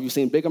 Some of you have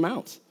seen big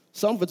amounts.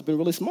 Some of it's been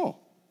really small.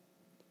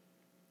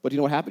 But you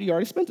know what happened? You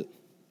already spent it.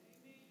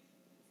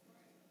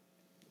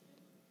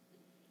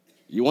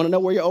 You want to know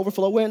where your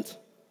overflow went?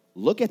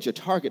 Look at your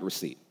Target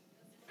receipt.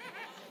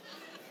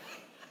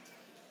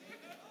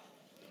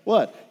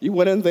 What? You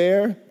went in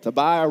there to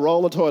buy a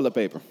roll of toilet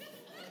paper.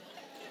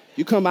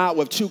 You come out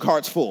with 2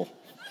 carts full.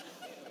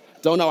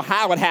 Don't know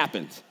how it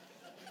happened.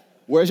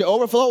 Where's your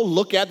overflow?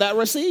 Look at that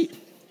receipt.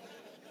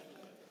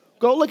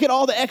 Go look at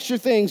all the extra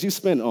things you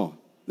spent on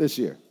this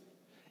year.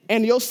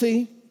 And you'll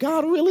see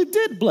God really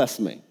did bless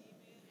me.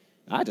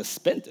 I just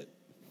spent it.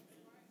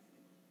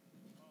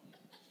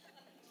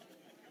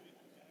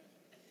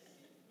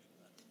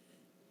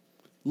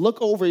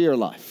 Look over your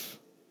life.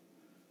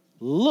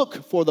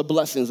 Look for the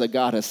blessings that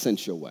God has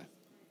sent your way.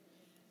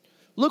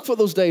 Look for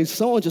those days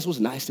someone just was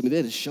nice to me.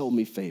 They just showed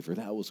me favor.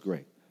 That was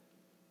great.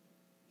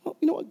 Well,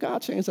 you know what?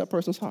 God changed that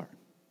person's heart.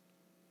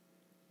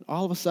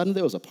 All of a sudden,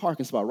 there was a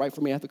parking spot right for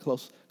me at the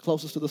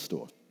closest to the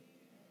store.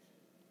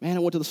 Man, I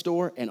went to the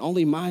store, and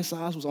only my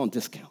size was on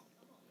discount.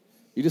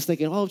 You're just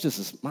thinking, oh, it's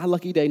just my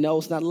lucky day. No,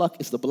 it's not luck.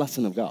 It's the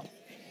blessing of God.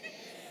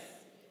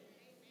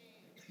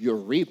 You're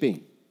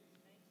reaping.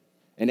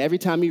 And every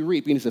time you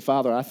reap, you say,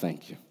 Father, I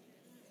thank you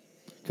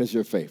because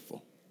you're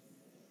faithful.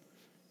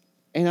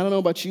 And I don't know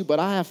about you, but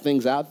I have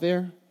things out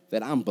there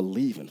that I'm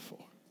believing for.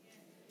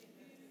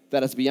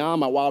 That is beyond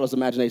my wildest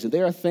imagination.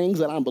 There are things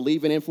that I'm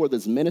believing in for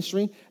this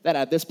ministry that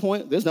at this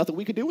point, there's nothing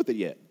we could do with it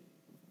yet.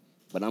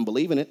 But I'm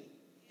believing it.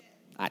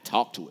 I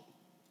talk to it.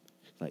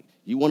 Like,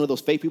 you one of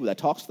those fake people that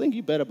talks things,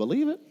 you better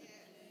believe it.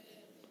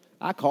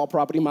 I call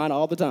property mine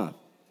all the time.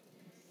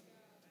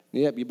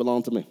 Yep, you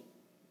belong to me.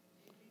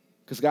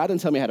 Because God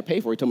didn't tell me how to pay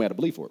for it. He told me how to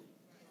believe for it.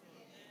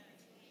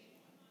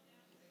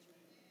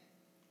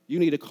 You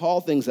need to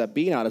call things that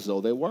be not as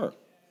though they were.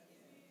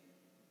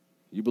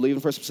 You believing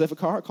for a specific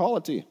car? Call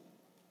it to you.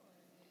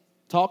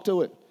 Talk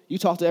to it. You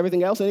talk to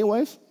everything else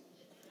anyways?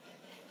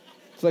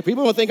 It's like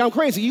people don't think I'm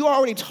crazy. You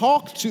already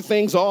talk to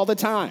things all the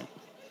time.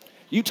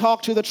 You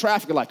talk to the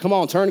traffic like, come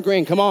on, turn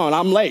green. Come on,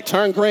 I'm late.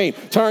 Turn green.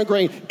 Turn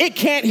green. It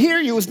can't hear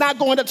you. It's not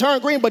going to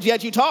turn green, but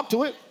yet you talk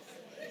to it.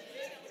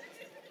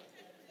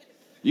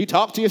 You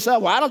talk to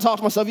yourself. Well, I don't talk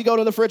to myself. You go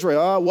to the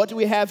refrigerator. What do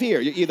we have here?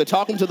 You're either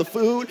talking to the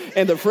food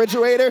in the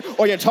refrigerator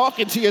or you're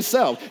talking to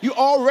yourself. You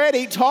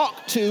already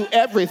talk to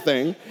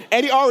everything,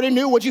 and you already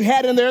knew what you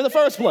had in there in the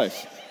first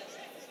place.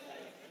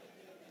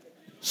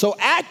 So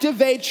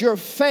activate your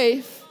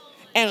faith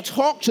and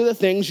talk to the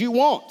things you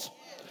want.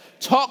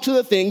 Talk to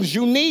the things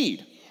you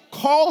need.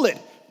 Call it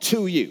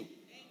to you.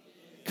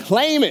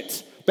 Claim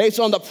it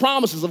based on the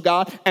promises of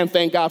God and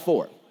thank God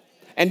for it.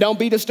 And don't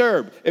be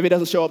disturbed if it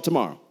doesn't show up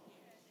tomorrow.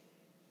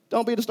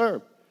 Don't be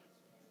disturbed.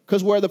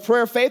 Because where the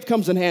prayer of faith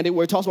comes in handy,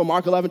 where it talks about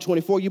Mark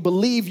 11:24, you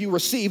believe you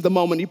receive the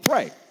moment you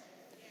pray.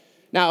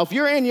 Now, if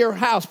you're in your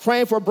house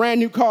praying for a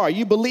brand new car,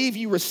 you believe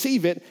you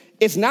receive it,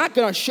 it's not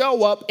going to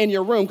show up in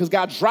your room because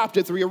God dropped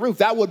it through your roof.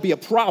 That would be a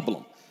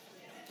problem.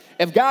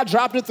 If God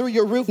dropped it through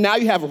your roof, now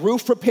you have a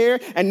roof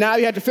prepared, and now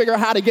you have to figure out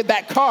how to get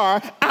that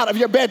car out of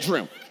your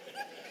bedroom.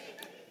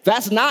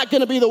 That's not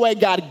going to be the way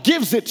God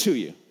gives it to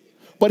you,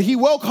 but he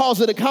will cause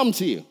it to come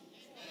to you.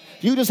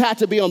 You just have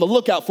to be on the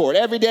lookout for it.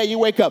 Every day you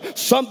wake up,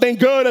 something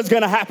good is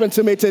going to happen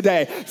to me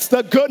today.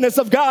 The goodness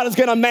of God is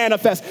going to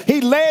manifest.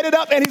 He laid it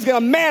up and he's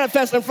going to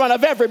manifest in front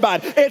of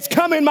everybody. It's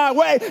coming my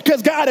way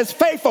because God is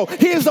faithful.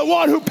 He is the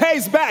one who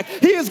pays back.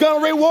 He is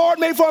going to reward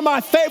me for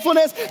my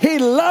faithfulness. He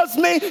loves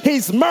me.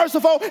 He's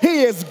merciful.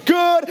 He is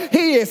good.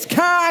 He is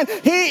kind.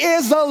 He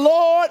is the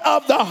Lord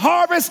of the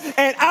harvest,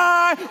 and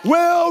I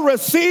will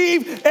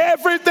receive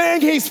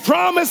everything he's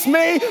promised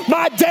me.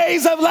 My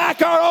days of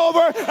lack are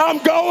over. I'm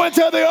going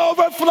to the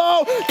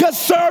overflow because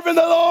serving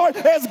the Lord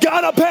is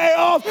gonna pay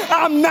off.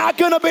 I'm not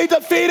gonna be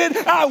defeated.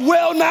 I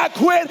will not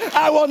quit.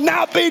 I will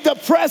not be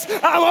depressed.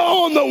 I'm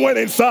on the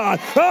winning side.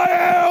 I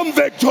am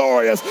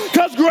victorious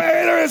because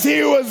greater is he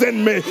who is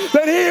in me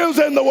than he who's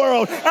in the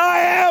world. I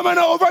am an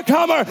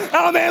overcomer.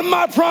 I'm in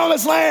my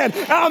promised land.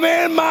 I'm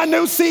in my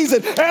new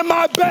season, and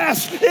my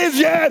best is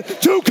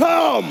yet to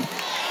come.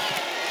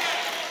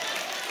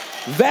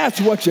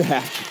 That's what you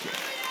have to do.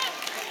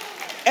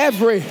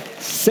 Every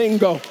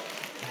single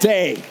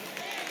day,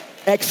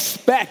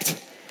 expect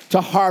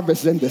to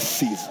harvest in this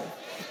season.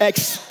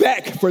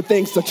 Expect for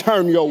things to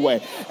turn your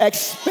way.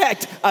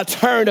 Expect a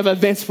turn of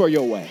events for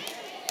your way.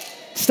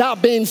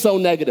 Stop being so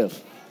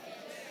negative.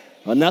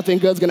 Well, nothing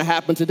good's going to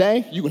happen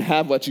today. You can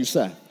have what you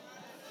say.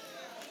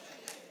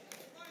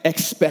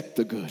 Expect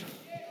the good.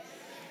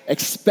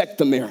 Expect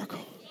the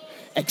miracle.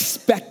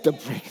 Expect the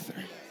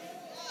breakthrough.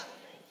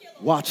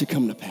 Watch it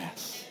come to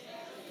pass.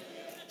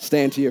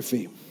 Stand to your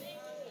feet.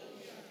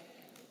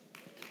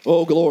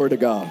 Oh, glory to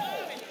God.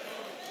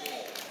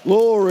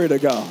 Glory to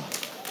God.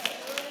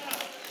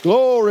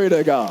 Glory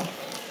to God.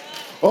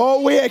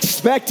 Oh, we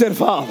expect it,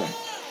 Father.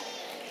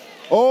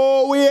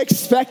 Oh, we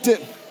expect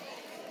it.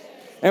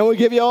 And we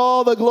give you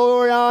all the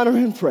glory, honor,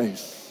 and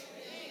praise.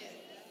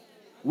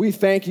 We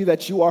thank you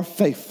that you are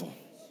faithful.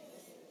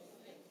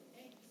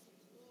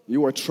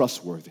 You are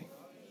trustworthy.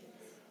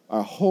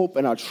 Our hope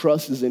and our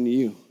trust is in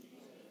you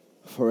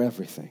for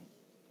everything.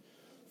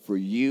 For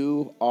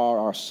you are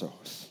our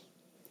source.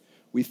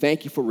 We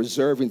thank you for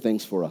reserving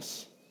things for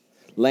us,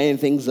 laying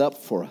things up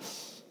for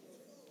us.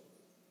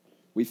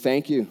 We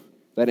thank you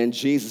that in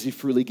Jesus, he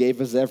freely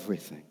gave us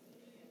everything.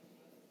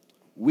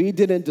 We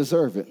didn't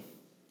deserve it,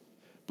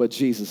 but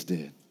Jesus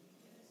did.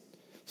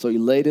 So he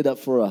laid it up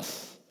for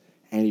us,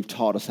 and he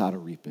taught us how to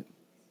reap it.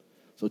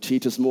 So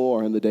teach us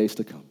more in the days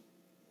to come.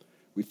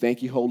 We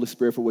thank you, Holy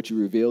Spirit, for what you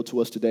revealed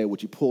to us today,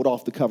 what you pulled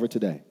off the cover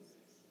today.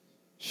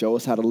 Show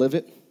us how to live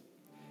it,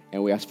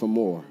 and we ask for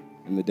more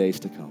in the days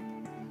to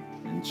come.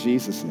 In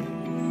Jesus'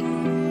 name.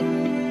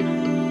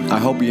 I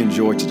hope you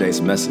enjoyed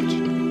today's message.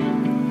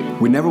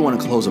 We never want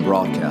to close a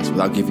broadcast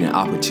without giving you an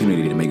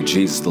opportunity to make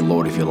Jesus the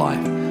Lord of your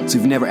life. So if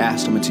you've never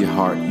asked him into your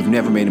heart, you've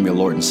never made him your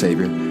Lord and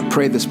Savior,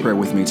 pray this prayer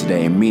with me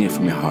today and mean it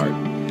from your heart.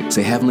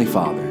 Say, Heavenly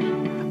Father,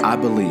 I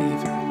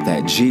believe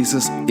that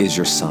Jesus is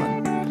your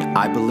Son.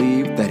 I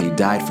believe that he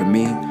died for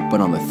me, but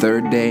on the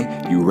third day,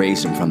 you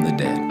raised him from the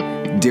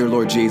dead. Dear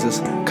Lord Jesus,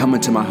 come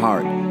into my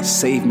heart.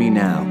 Save me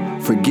now.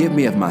 Forgive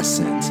me of my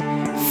sins.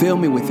 Fill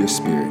me with your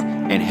Spirit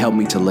and help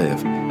me to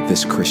live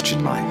this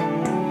Christian life.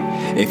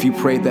 If you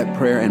prayed that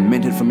prayer and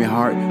meant it from your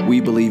heart,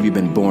 we believe you've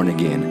been born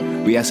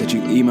again. We ask that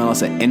you email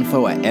us at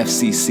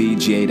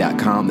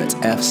info@fccga.com. That's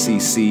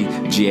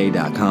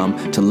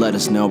fccga.com to let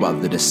us know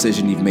about the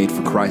decision you've made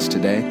for Christ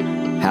today.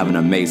 Have an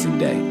amazing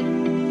day.